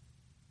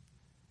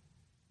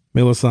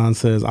 Millicent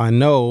says, I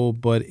know,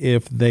 but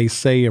if they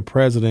say a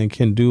president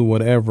can do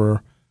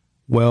whatever,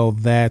 Well,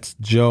 that's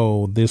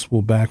Joe. This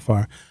will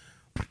backfire.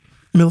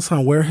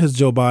 Millicent, where has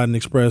Joe Biden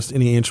expressed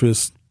any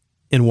interest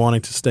in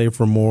wanting to stay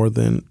for more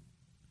than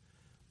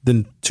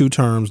 2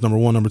 terms? Number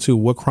one. Number two,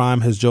 what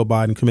crime has Joe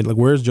Biden committed? Like,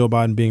 where is Joe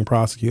Biden being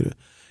prosecuted?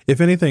 If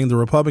anything, the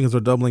Republicans are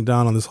doubling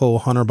down on this whole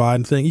Hunter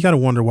Biden thing. You got to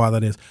wonder why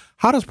that is.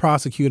 How does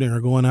prosecuting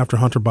or going after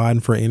Hunter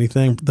Biden for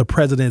anything, the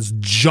president's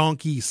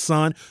junkie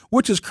son,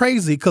 which is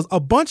crazy because a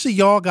bunch of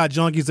y'all got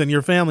junkies in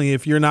your family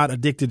if you're not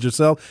addicted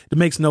yourself. It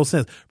makes no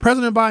sense.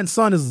 President Biden's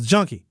son is a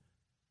junkie.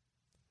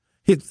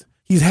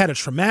 He's had a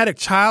traumatic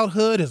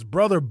childhood. His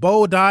brother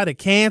Bo died of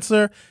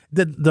cancer.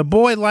 The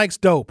boy likes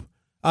dope.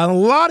 A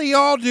lot of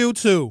y'all do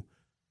too.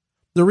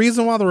 The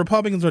reason why the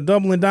Republicans are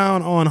doubling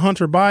down on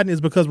Hunter Biden is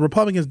because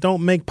Republicans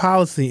don't make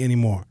policy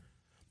anymore.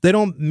 They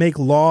don't make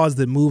laws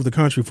that move the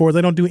country forward.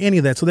 They don't do any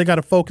of that. So they got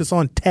to focus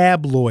on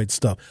tabloid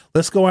stuff.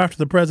 Let's go after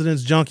the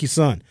president's junkie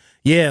son.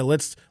 Yeah,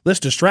 let's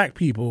distract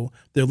people.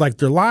 Their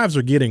lives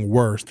are getting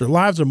worse. Their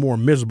lives are more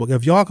miserable.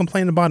 If y'all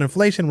complain about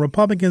inflation,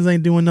 Republicans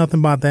ain't doing nothing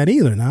about that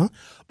either now.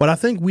 But I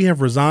think we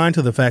have resigned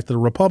to the fact that the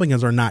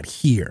Republicans are not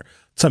here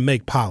to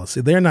make policy.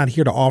 They're not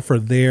here to offer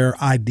their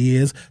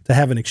ideas, to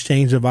have an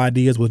exchange of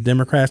ideas with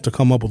Democrats to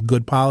come up with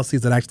good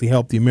policies that actually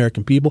help the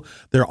American people.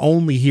 They're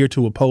only here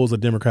to oppose the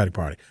Democratic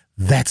Party.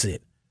 That's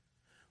it.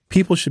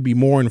 People should be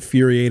more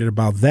infuriated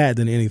about that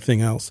than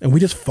anything else. And we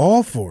just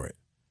fall for it.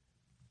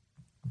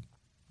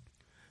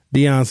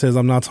 Dion says,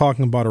 I'm not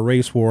talking about a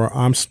race war.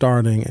 I'm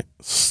stating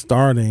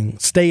civil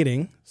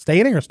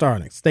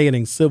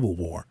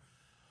war.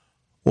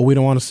 Well, we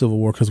don't want a civil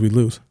war because we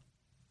lose.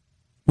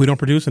 We don't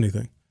produce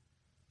anything.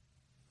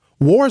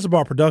 War is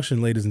about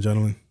production, ladies and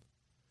gentlemen.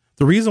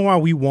 The reason why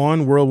we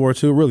won World War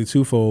II, really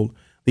twofold.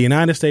 The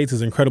United States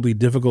is incredibly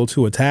difficult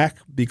to attack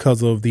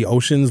because of the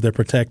oceans that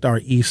protect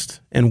our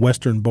east and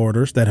western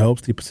borders. That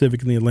helps the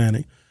Pacific and the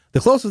Atlantic. The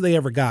closest they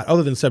ever got,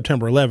 other than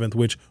September 11th,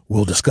 which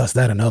we'll discuss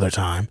that another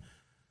time,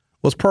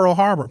 was Pearl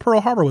Harbor. Pearl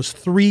Harbor was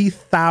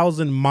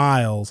 3,000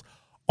 miles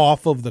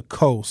off of the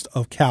coast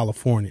of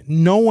California.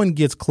 No one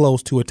gets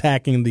close to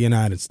attacking the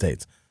United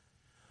States.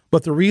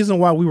 But the reason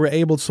why we were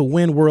able to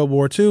win World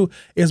War II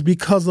is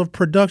because of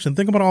production.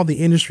 Think about all the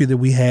industry that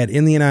we had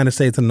in the United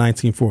States in the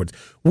 1940s.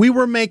 We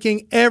were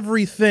making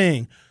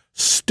everything: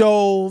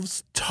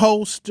 stoves,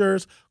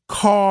 toasters,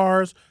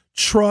 cars,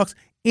 trucks,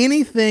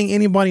 anything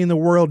anybody in the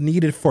world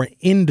needed for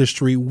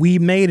industry. We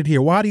made it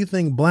here. Why do you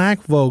think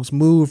black folks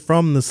moved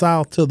from the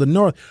South to the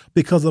North?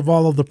 Because of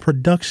all of the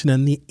production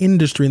and the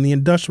industry and the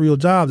industrial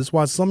jobs. That's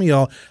why some of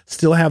y'all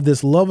still have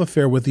this love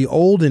affair with the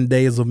olden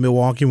days of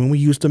Milwaukee when we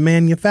used to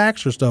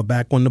manufacture stuff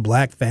back when the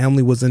black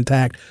family was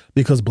intact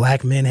because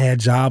black men had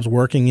jobs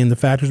working in the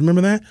factories.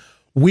 Remember that?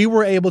 We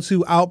were able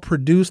to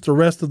outproduce the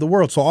rest of the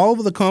world. So all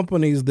of the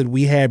companies that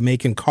we had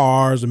making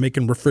cars and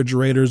making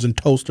refrigerators and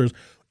toasters,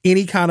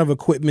 any kind of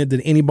equipment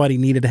that anybody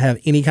needed to have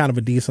any kind of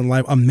a decent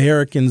life,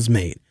 Americans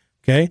made.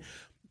 Okay.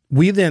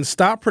 We then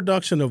stopped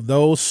production of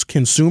those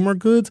consumer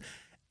goods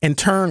and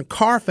turned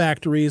car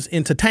factories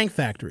into tank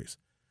factories.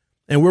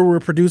 And where we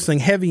were producing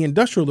heavy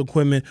industrial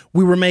equipment,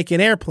 we were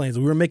making airplanes,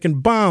 we were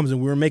making bombs,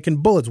 and we were making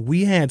bullets.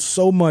 We had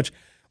so much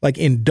like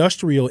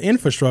industrial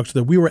infrastructure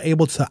that we were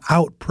able to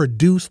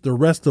outproduce the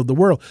rest of the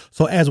world.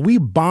 So as we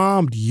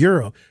bombed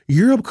Europe,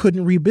 Europe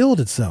couldn't rebuild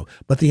itself,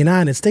 but the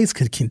United States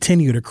could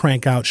continue to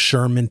crank out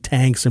Sherman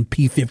tanks and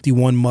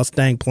P-51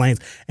 Mustang planes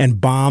and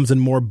bombs and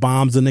more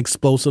bombs and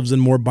explosives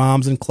and more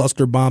bombs and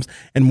cluster bombs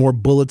and more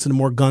bullets and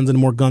more guns and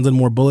more guns and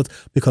more bullets,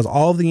 because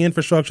all the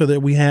infrastructure that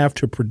we have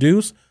to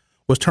produce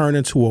was turned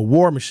into a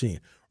war machine.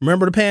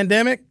 Remember the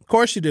pandemic? Of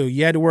course you do.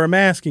 You had to wear a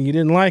mask and you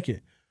didn't like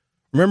it.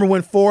 Remember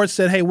when Ford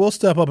said, hey, we'll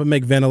step up and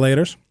make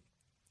ventilators?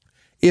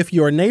 If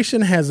your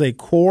nation has a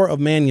core of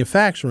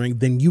manufacturing,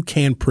 then you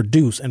can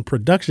produce, and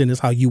production is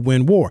how you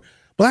win war.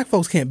 Black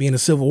folks can't be in a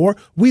civil war.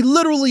 We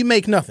literally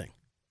make nothing.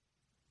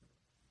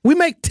 We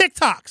make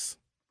TikToks.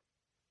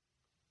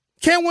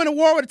 Can't win a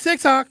war with a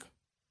TikTok.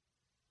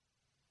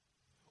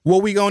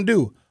 What we gonna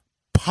do?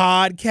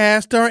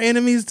 Podcast our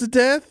enemies to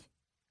death?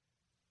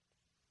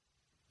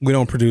 We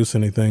don't produce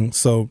anything.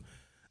 So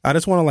I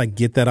just want to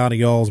get that out of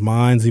y'all's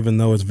minds, even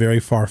though it's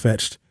very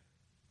far-fetched.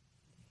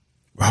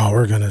 Oh,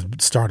 we're going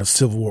to start a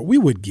civil war. We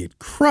would get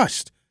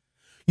crushed.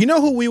 You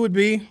know who we would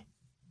be?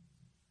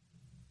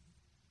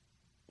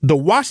 The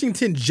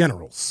Washington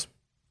Generals.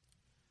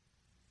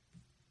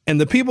 And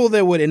the people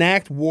that would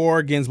enact war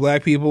against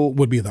black people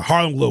would be the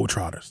Harlem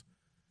Globetrotters.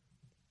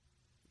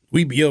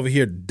 We'd be over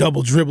here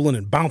double dribbling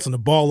and bouncing the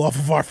ball off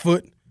of our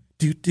foot.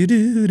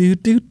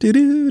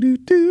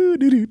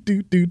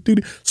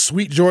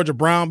 Sweet Georgia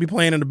Brown be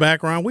playing in the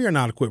background. We are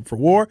not equipped for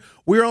war.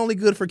 We are only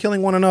good for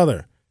killing one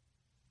another.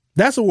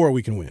 That's a war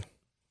we can win.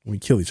 We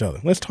kill each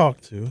other. Let's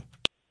talk to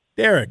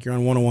Derek. You're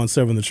on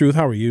 101.7 The Truth.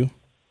 How are you?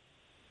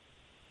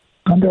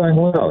 I'm doing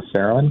well,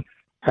 Sherwin.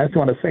 I just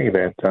want to say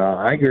that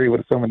I agree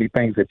with so many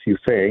things that you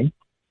say,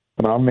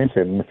 but I'll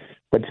mention,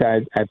 which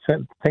I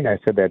think I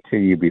said that to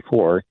you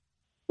before,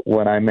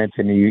 when I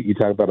mentioned you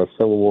talked about a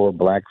civil war,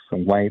 blacks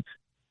and whites.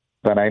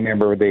 But I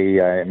remember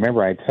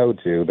I told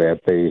you that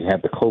they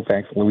had the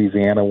Colfax,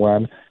 Louisiana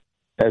one,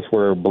 That's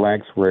where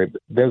blacks were.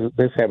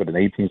 This happened in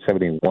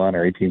 1871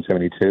 or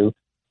 1872,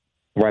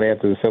 right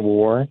after the Civil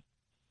War.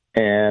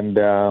 And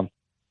what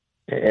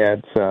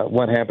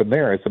happened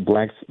there is the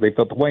blacks, they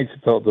felt the whites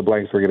felt the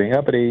blacks were getting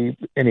uppity.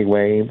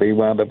 Anyway, they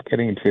wound up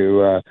getting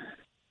to,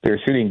 they were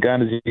shooting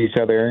guns at each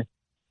other.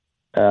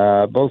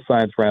 Both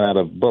sides ran out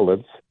of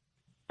bullets.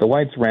 The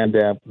whites ran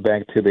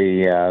back to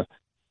the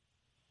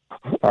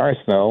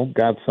arsenal,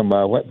 got some,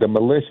 the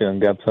militia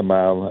and got some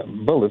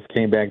bullets,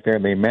 came back there,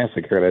 and they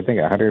massacred, I think,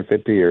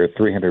 150 or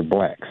 300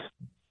 blacks.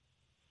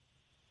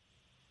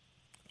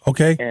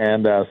 Okay.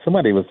 And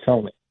somebody was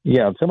telling me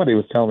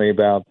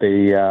about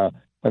the,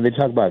 when they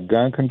talk about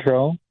gun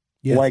control,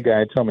 yes. A white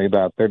guy told me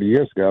about 30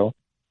 years ago,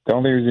 the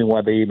only reason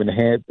why they even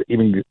had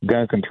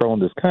gun control in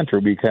this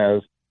country,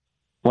 because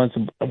once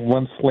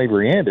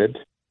slavery ended,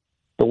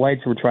 the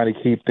whites were trying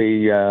to keep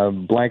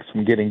the blacks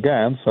from getting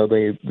guns, so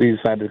they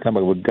decided to come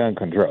up with gun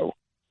control.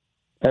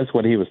 That's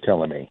what he was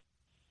telling me.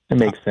 It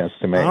makes sense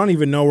to me. I don't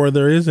even know where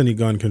there is any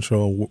gun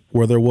control,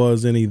 where there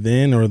was any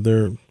then, or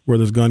where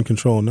there's gun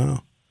control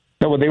now.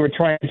 No, well, they were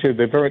trying to.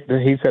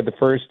 He said the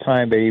first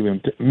time they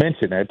even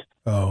mentioned it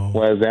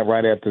was that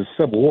right after the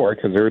Civil War,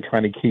 because they were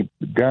trying to keep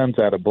guns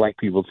out of black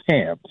people's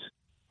hands.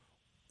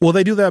 Well,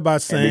 they do that by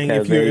saying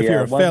if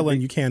you're a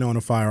felon, you can't own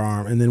a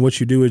firearm, and then what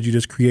you do is you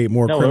just create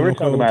more criminal codes.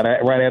 No, we're talking about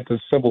it right after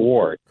the Civil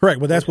War. Correct,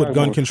 but that's what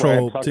gun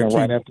control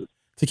to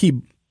keep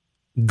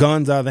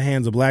guns out of the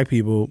hands of black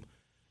people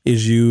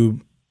is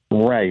you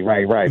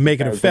right make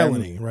it a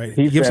felony, right?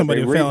 You give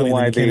somebody a felony,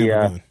 and they can't have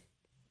a gun.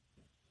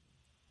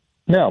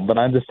 No, but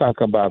I'm just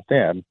talking about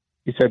then.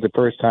 He said the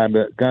first time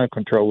that gun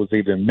control was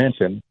even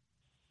mentioned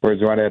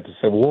was right after the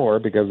Civil War,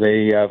 because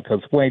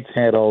whites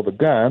had all the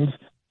guns.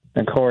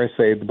 And of course,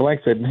 the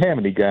blacks didn't have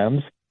any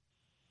guns,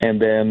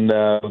 and then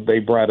they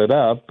brought it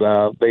up.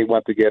 They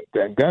want to get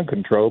gun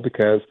control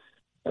because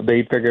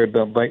they figured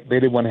they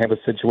didn't want to have a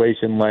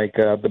situation like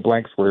the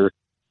blacks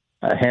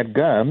had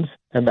guns.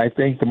 And I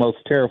think the most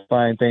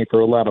terrifying thing for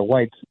a lot of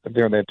whites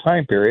during that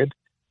time period,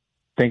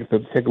 I think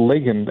that took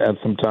Lincoln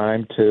some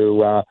time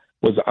to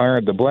was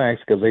iron the blacks,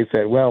 because they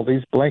said, well,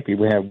 these black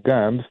people have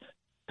guns.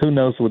 Who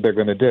knows what they're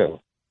going to do?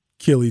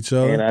 Kill each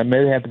other. And I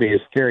mean, it had to be a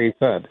scary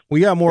thought. We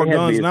got more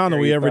guns now than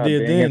we ever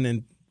did then,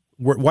 and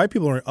white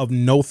people are of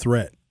no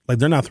threat. Like,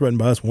 they're not threatened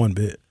by us one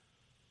bit.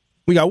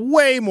 We got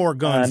way more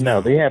guns now.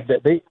 No, they have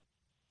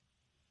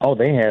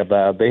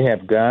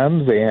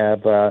guns. They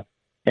have,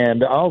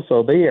 and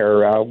also we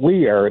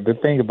are. The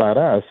thing about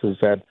us is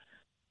that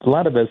a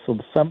lot of us,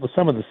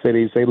 some of the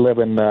cities, they live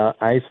in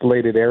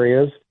isolated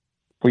areas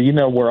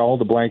where all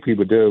the black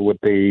people do with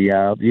the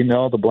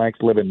the blacks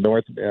live in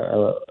north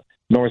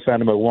side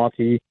of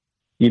Milwaukee.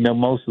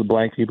 Most of the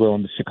black people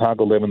in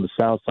Chicago live on the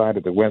south side or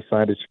the west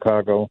side of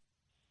Chicago.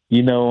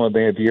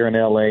 If you're in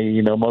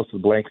L.A., most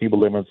of the black people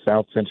live in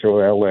South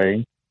Central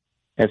L.A.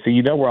 And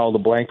so where all the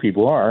black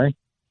people are.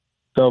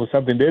 So if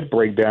something did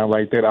break down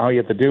like that, all you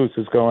have to do is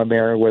just go in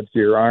there with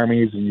your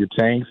armies and your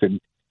tanks, and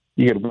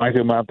you can wipe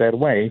them out that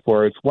way.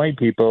 Whereas white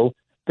people,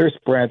 they're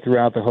spread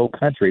throughout the whole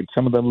country.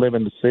 Some of them live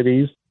in the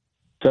cities.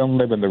 Some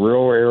live in the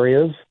rural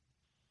areas.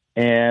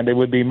 And it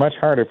would be much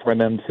harder for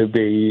them to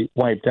be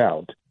wiped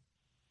out.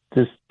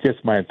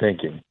 Just my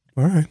thinking.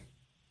 All right.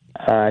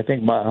 I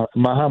think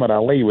Muhammad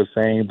Ali was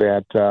saying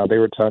that they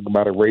were talking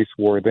about a race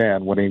war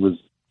then when he was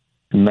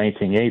in the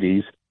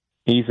 1980s.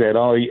 He said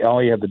all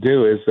you have to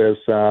do is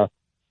just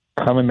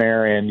come in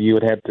there, and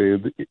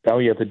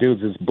all you have to do is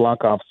just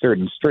block off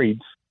certain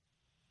streets.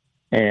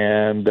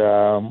 And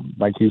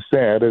like you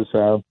said, is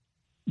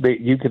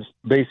you could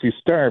basically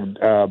starve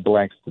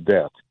blacks to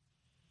death.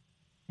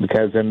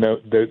 Because then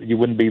you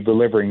wouldn't be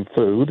delivering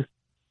food,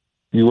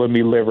 you wouldn't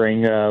be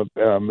delivering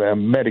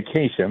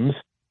medications,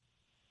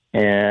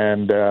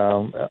 and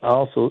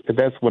also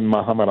that's what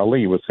Muhammad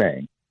Ali was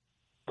saying.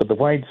 But the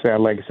whites,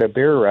 like I said,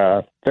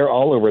 they're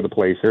all over the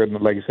place. They're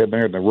like I said,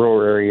 they're in the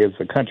rural areas,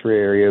 the country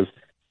areas,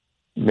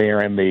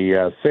 they're in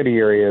the city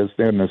areas,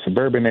 they're in the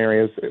suburban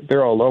areas.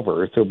 They're all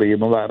over. So it'll be a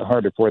lot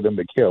harder for them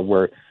to kill.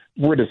 We're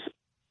just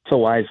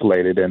so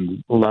isolated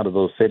in a lot of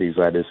those cities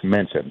I just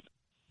mentioned.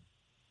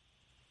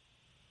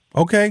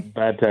 Okay.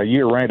 But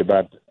you're right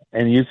about,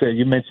 and you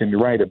mentioned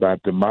right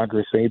about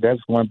democracy. That's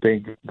one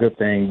good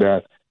thing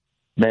that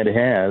it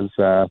has.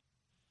 I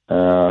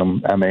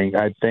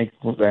think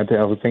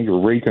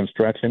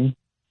Reconstruction,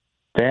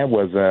 that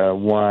was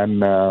one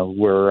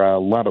where a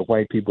lot of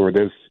white people were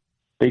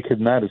they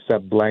could not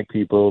accept black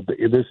people.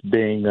 This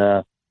being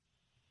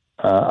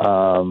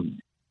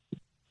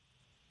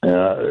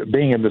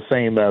being in the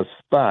same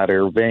spot,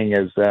 or being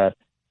as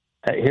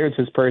here's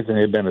this person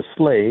who had been a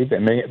slave,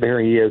 and there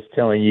he is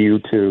telling you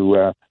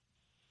to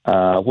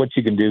what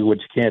you can do, what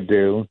you can't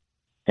do.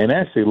 And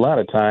actually, a lot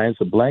of times,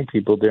 the black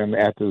people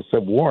after the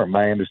Civil War,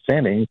 my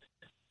understanding,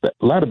 a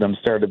lot of them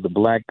started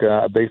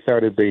they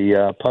started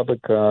the public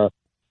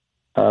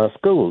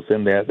schools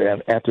in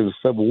that after the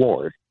Civil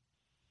War.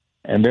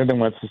 And they're the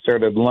ones who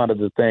started a lot of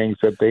the things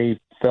that they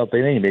felt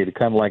they needed,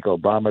 kind of like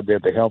Obama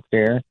did the health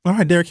care. All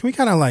right, Derek, can we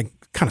kind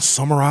of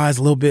summarize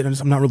a little bit?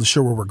 I'm not really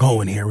sure where we're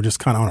going here. We're just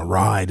kind of on a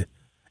ride.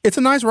 It's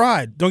a nice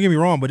ride. Don't get me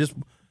wrong, but it's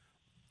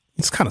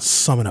kind of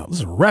summing up.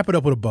 Let's wrap it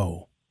up with a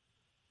bow.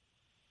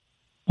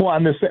 Well,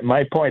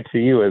 my point to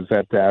you is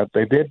that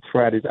they did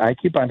try to. I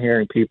keep on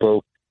hearing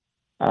people.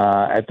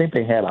 I think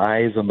they had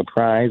eyes on the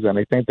prize, and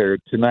I think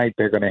tonight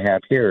they're going to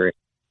have here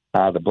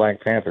the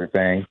Black Panther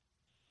thing.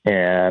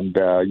 And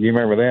you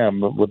remember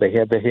them? They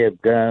had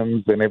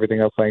guns and everything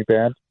else like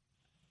that.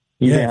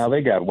 You know how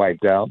they got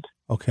wiped out.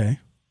 Okay,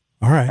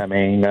 all right. I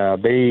mean,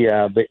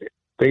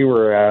 they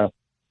were.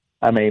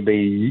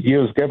 The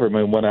U.S.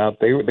 government went out.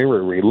 They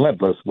were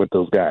relentless with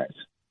those guys.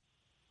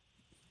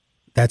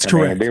 That's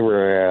correct. They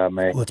were.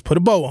 Let's put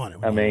a bow on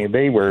it.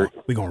 They were.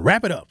 We're gonna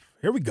wrap it up.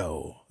 Here we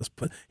go.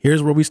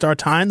 Here's where we start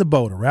tying the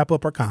bow to wrap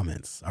up our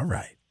comments. All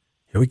right,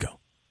 here we go.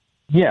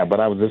 Yeah, but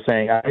I was just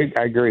saying, I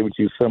agree with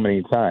you so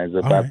many times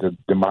about the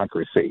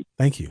democracy.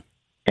 Thank you.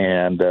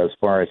 And as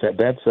far as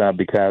that's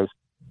because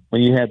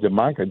when you had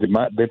democracy,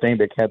 the thing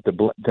that kept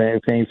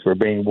the things for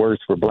being worse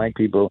for black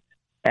people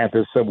after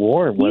the Civil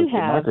War was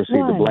democracy.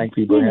 The black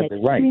people had the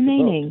right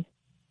remaining.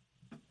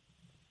 To vote.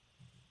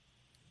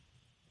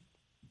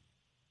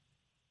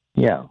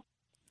 Yeah.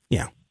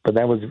 Yeah. But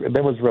that was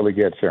really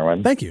good,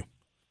 Sherwin. Thank you.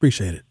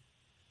 Appreciate it.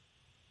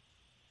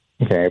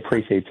 Okay, I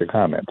appreciate your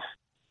comments.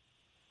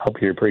 Hope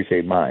you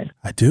appreciate mine.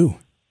 I do.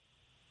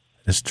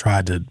 Just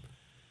try to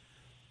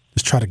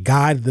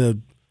guide the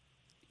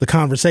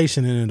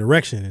conversation in a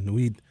direction, and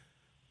we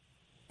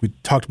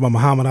talked about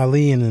Muhammad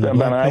Ali and the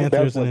Black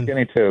Panthers. That's what I was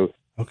getting to.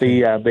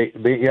 Okay.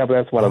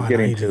 That's what I was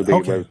getting to.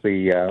 Was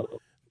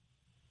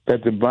the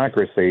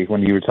democracy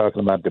when you were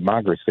talking about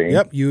democracy.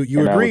 Yep,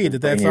 you agreed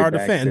that's our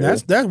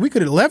defense. That's we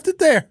could have left it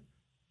there.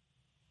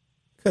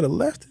 Could have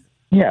left it.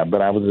 Yeah,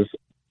 but I was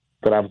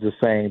just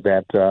saying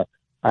that.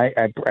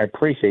 I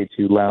appreciate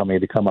you allowing me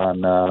to come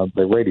on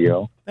the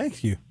radio.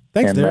 Thank you.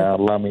 Thanks, and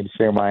allow me to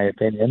share my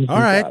opinions. All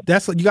right,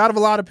 you got a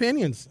lot of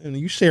opinions, and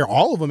you share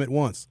all of them at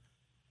once.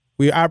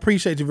 I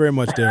appreciate you very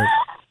much, Derek.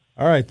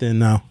 All right, then.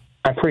 Now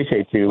I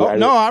appreciate you.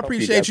 I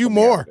appreciate you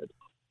more.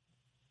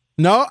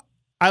 No,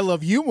 I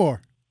love you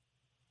more.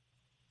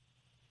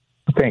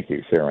 Thank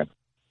you, Sherwin.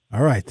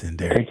 All right, then,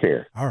 Derek. Take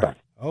care. All right. Bye.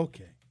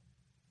 Okay.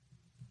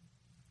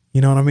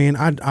 You know what I mean?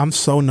 I'm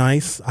so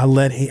nice. I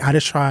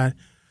just try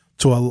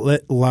to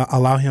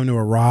allow him to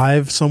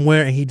arrive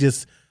somewhere, and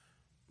it's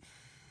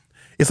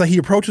like he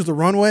approaches the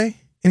runway,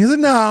 and he's like,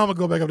 no, I'm going to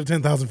go back up to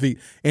 10,000 feet.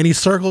 And he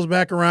circles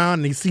back around,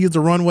 and he sees the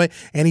runway,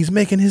 and he's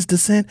making his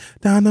descent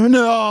down there.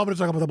 No, I'm going to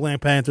talk about the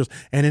Black Panthers.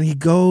 And then he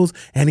goes,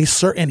 and he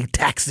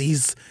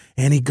taxis,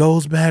 and he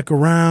goes back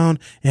around,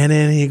 and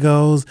then he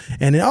goes,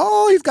 and then,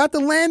 he's got the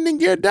landing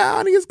gear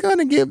down. He's going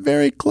to get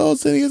very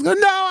close, and he's going,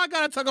 no, I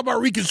got to talk about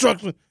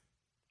Reconstruction.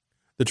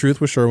 The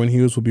Truth with Sherwin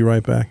Hughes will be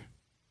right back.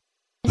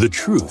 The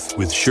Truth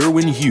with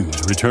Sherwin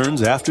Hughes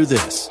returns after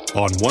this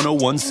on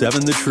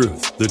 1017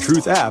 The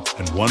Truth app,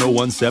 and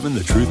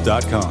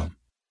 1017thetruth.com.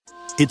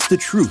 It's The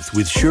Truth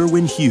with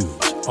Sherwin Hughes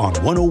on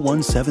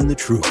 1017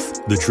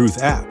 The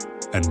Truth app,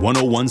 and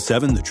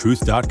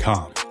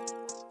 1017thetruth.com.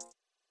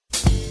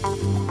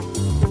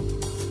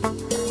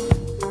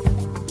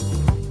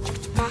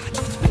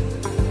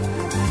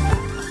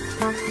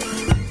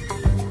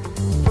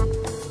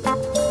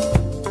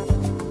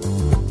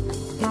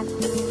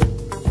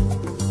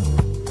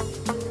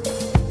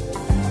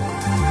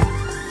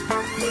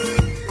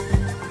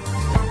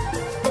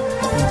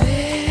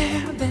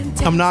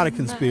 I'm not a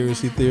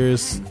conspiracy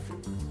theorist,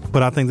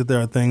 but I think that there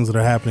are things that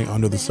are happening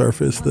under the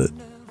surface that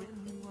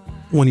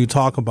when you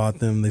talk about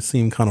them, they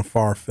seem kind of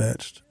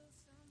far-fetched.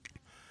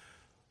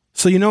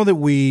 So you know that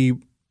we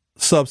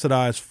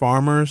subsidize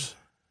farmers?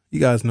 You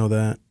guys know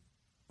that.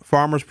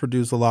 Farmers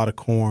produce a lot of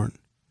corn.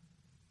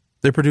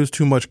 They produce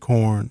too much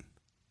corn.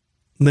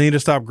 They need to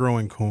stop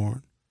growing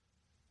corn.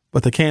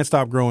 But they can't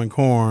stop growing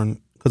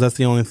corn because that's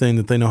the only thing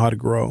that they know how to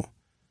grow.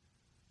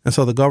 And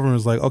so the government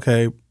is like,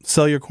 okay,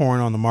 sell your corn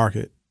on the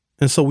market.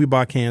 And so we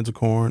buy cans of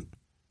corn,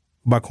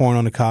 buy corn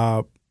on the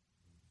cob.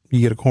 You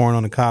get a corn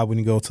on the cob when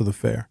you go to the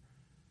fair.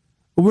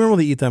 But we don't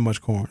really eat that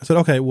much corn. I said,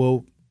 okay,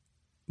 well,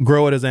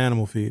 grow it as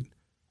animal feed.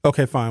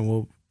 Okay, fine,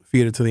 we'll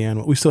feed it to the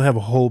animal. We still have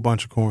a whole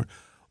bunch of corn.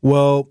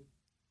 Well,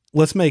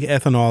 let's make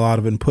ethanol out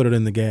of it and put it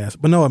in the gas.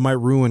 But no, it might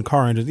ruin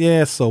car engines.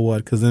 Yeah, so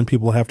what? Because then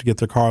people have to get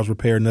their cars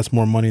repaired, and that's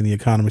more money in the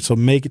economy. So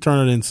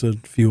turn it into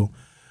fuel.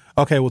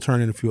 Okay, we'll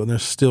turn it into fuel. And they're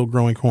still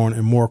growing corn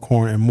and more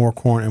corn and more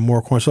corn and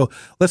more corn. So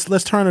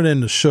let's turn it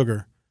into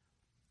sugar,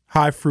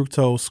 high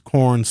fructose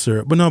corn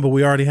syrup. But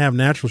we already have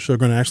natural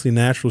sugar, and actually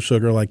natural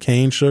sugar like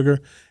cane sugar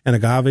and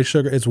agave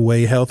sugar, it's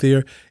way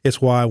healthier.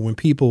 It's why when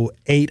people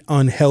ate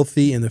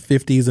unhealthy in the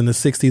 50s and the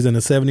 60s and the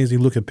 70s, you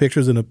look at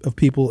pictures of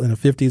people in the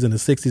 50s and the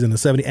 60s and the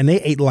 70s, and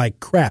they ate like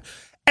crap.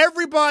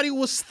 Everybody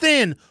was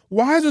thin.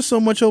 Why is there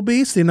so much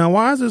obesity? Now,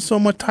 why is there so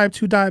much type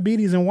 2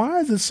 diabetes? And why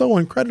is it so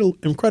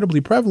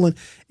incredibly prevalent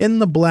in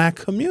the black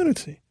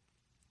community?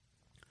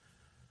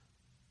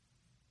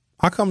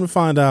 I come to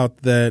find out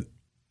that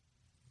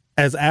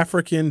as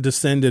African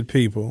descended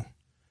people,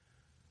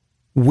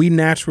 we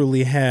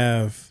naturally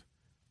have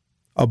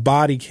a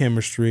body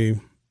chemistry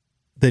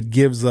that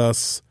gives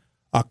us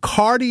a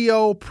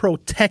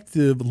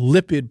cardioprotective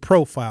lipid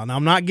profile. Now,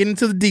 I'm not getting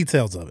into the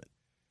details of it,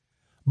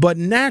 but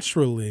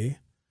naturally,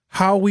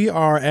 how we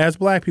are as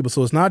black people.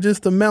 So it's not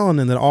just the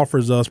melanin that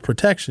offers us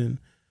protection.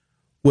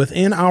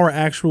 Within our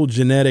actual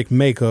genetic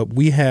makeup,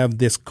 we have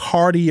this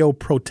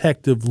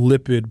cardioprotective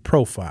lipid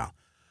profile.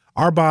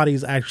 Our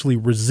bodies actually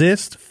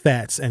resist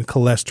fats and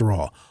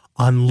cholesterol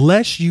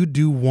unless you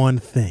do one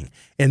thing.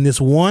 And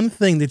this one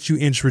thing that you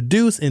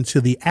introduce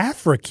into the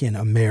African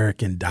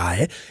American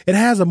diet, it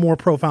has a more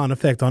profound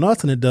effect on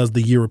us than it does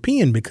the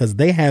European, because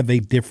they have a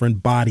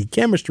different body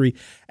chemistry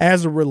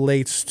as it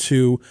relates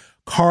to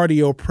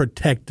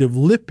cardioprotective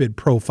lipid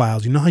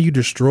profiles. You know how you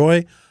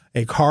destroy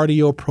a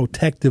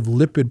cardioprotective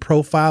lipid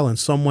profile in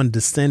someone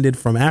descended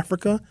from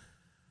Africa?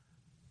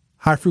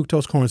 High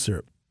fructose corn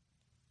syrup.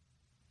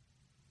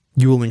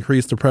 You will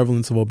increase the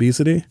prevalence of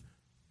obesity,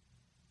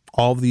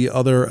 all of the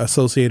other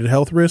associated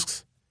health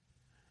risks,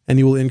 and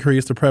you will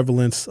increase the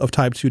prevalence of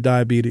type 2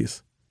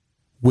 diabetes,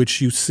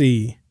 which you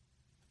see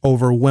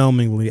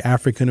overwhelmingly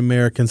African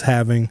Americans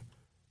having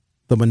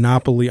the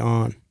monopoly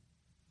on.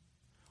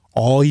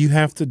 All you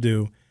have to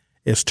do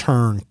is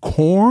turn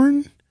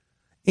corn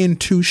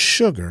into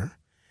sugar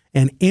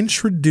and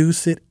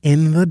introduce it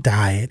in the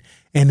diet,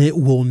 and it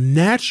will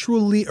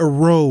naturally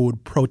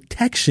erode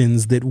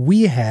protections that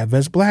we have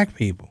as black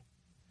people.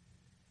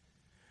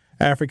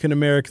 African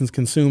Americans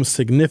consume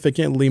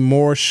significantly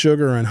more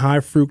sugar and high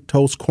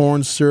fructose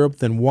corn syrup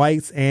than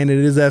whites, and it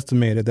is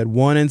estimated that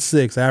 1 in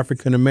 6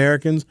 African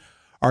Americans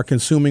are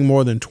consuming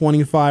more than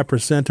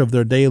 25% of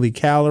their daily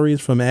calories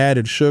from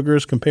added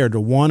sugars compared to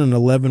 1 in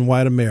 11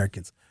 white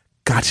Americans.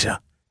 Gotcha.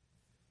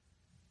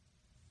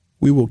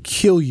 We will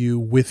kill you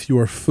with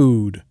your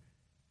food.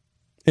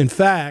 In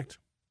fact,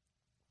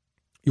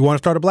 you want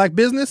to start a black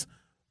business?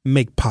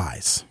 Make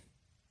pies.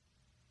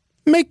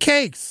 Make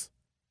cakes.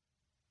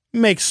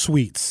 Make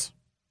sweets.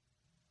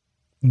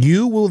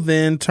 You will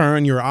then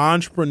turn your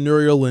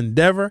entrepreneurial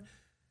endeavor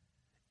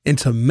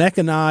into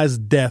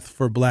mechanized death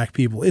for black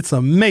people. It's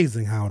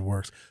amazing how it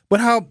works. But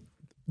how,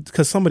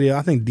 because somebody,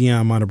 I think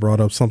Dion might have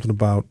brought up something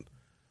about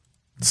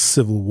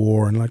Civil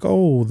War and like,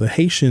 oh, the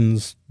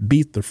Haitians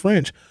beat the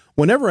French.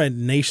 Whenever a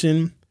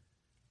nation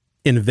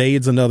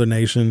invades another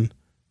nation,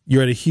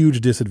 you're at a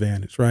huge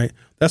disadvantage, right?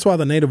 That's why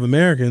the Native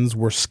Americans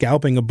were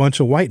scalping a bunch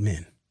of white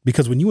men.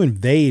 Because when you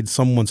invade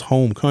someone's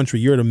home country,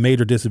 you're at a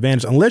major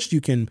disadvantage unless you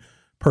can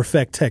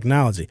perfect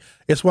technology.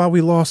 It's why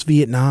we lost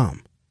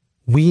Vietnam.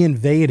 We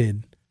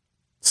invaded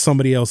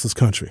somebody else's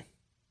country.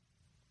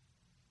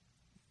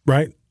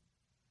 Right?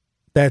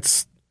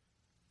 That's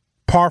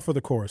par for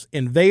the course.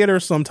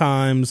 Invaders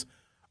sometimes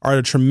are at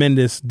a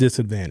tremendous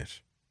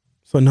disadvantage.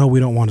 So no,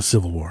 we don't want a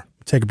civil war.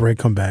 Take a break,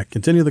 come back,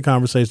 continue the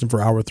conversation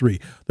for hour 3.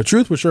 The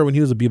Truth with Sherwin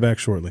Hughes will be back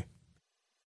shortly.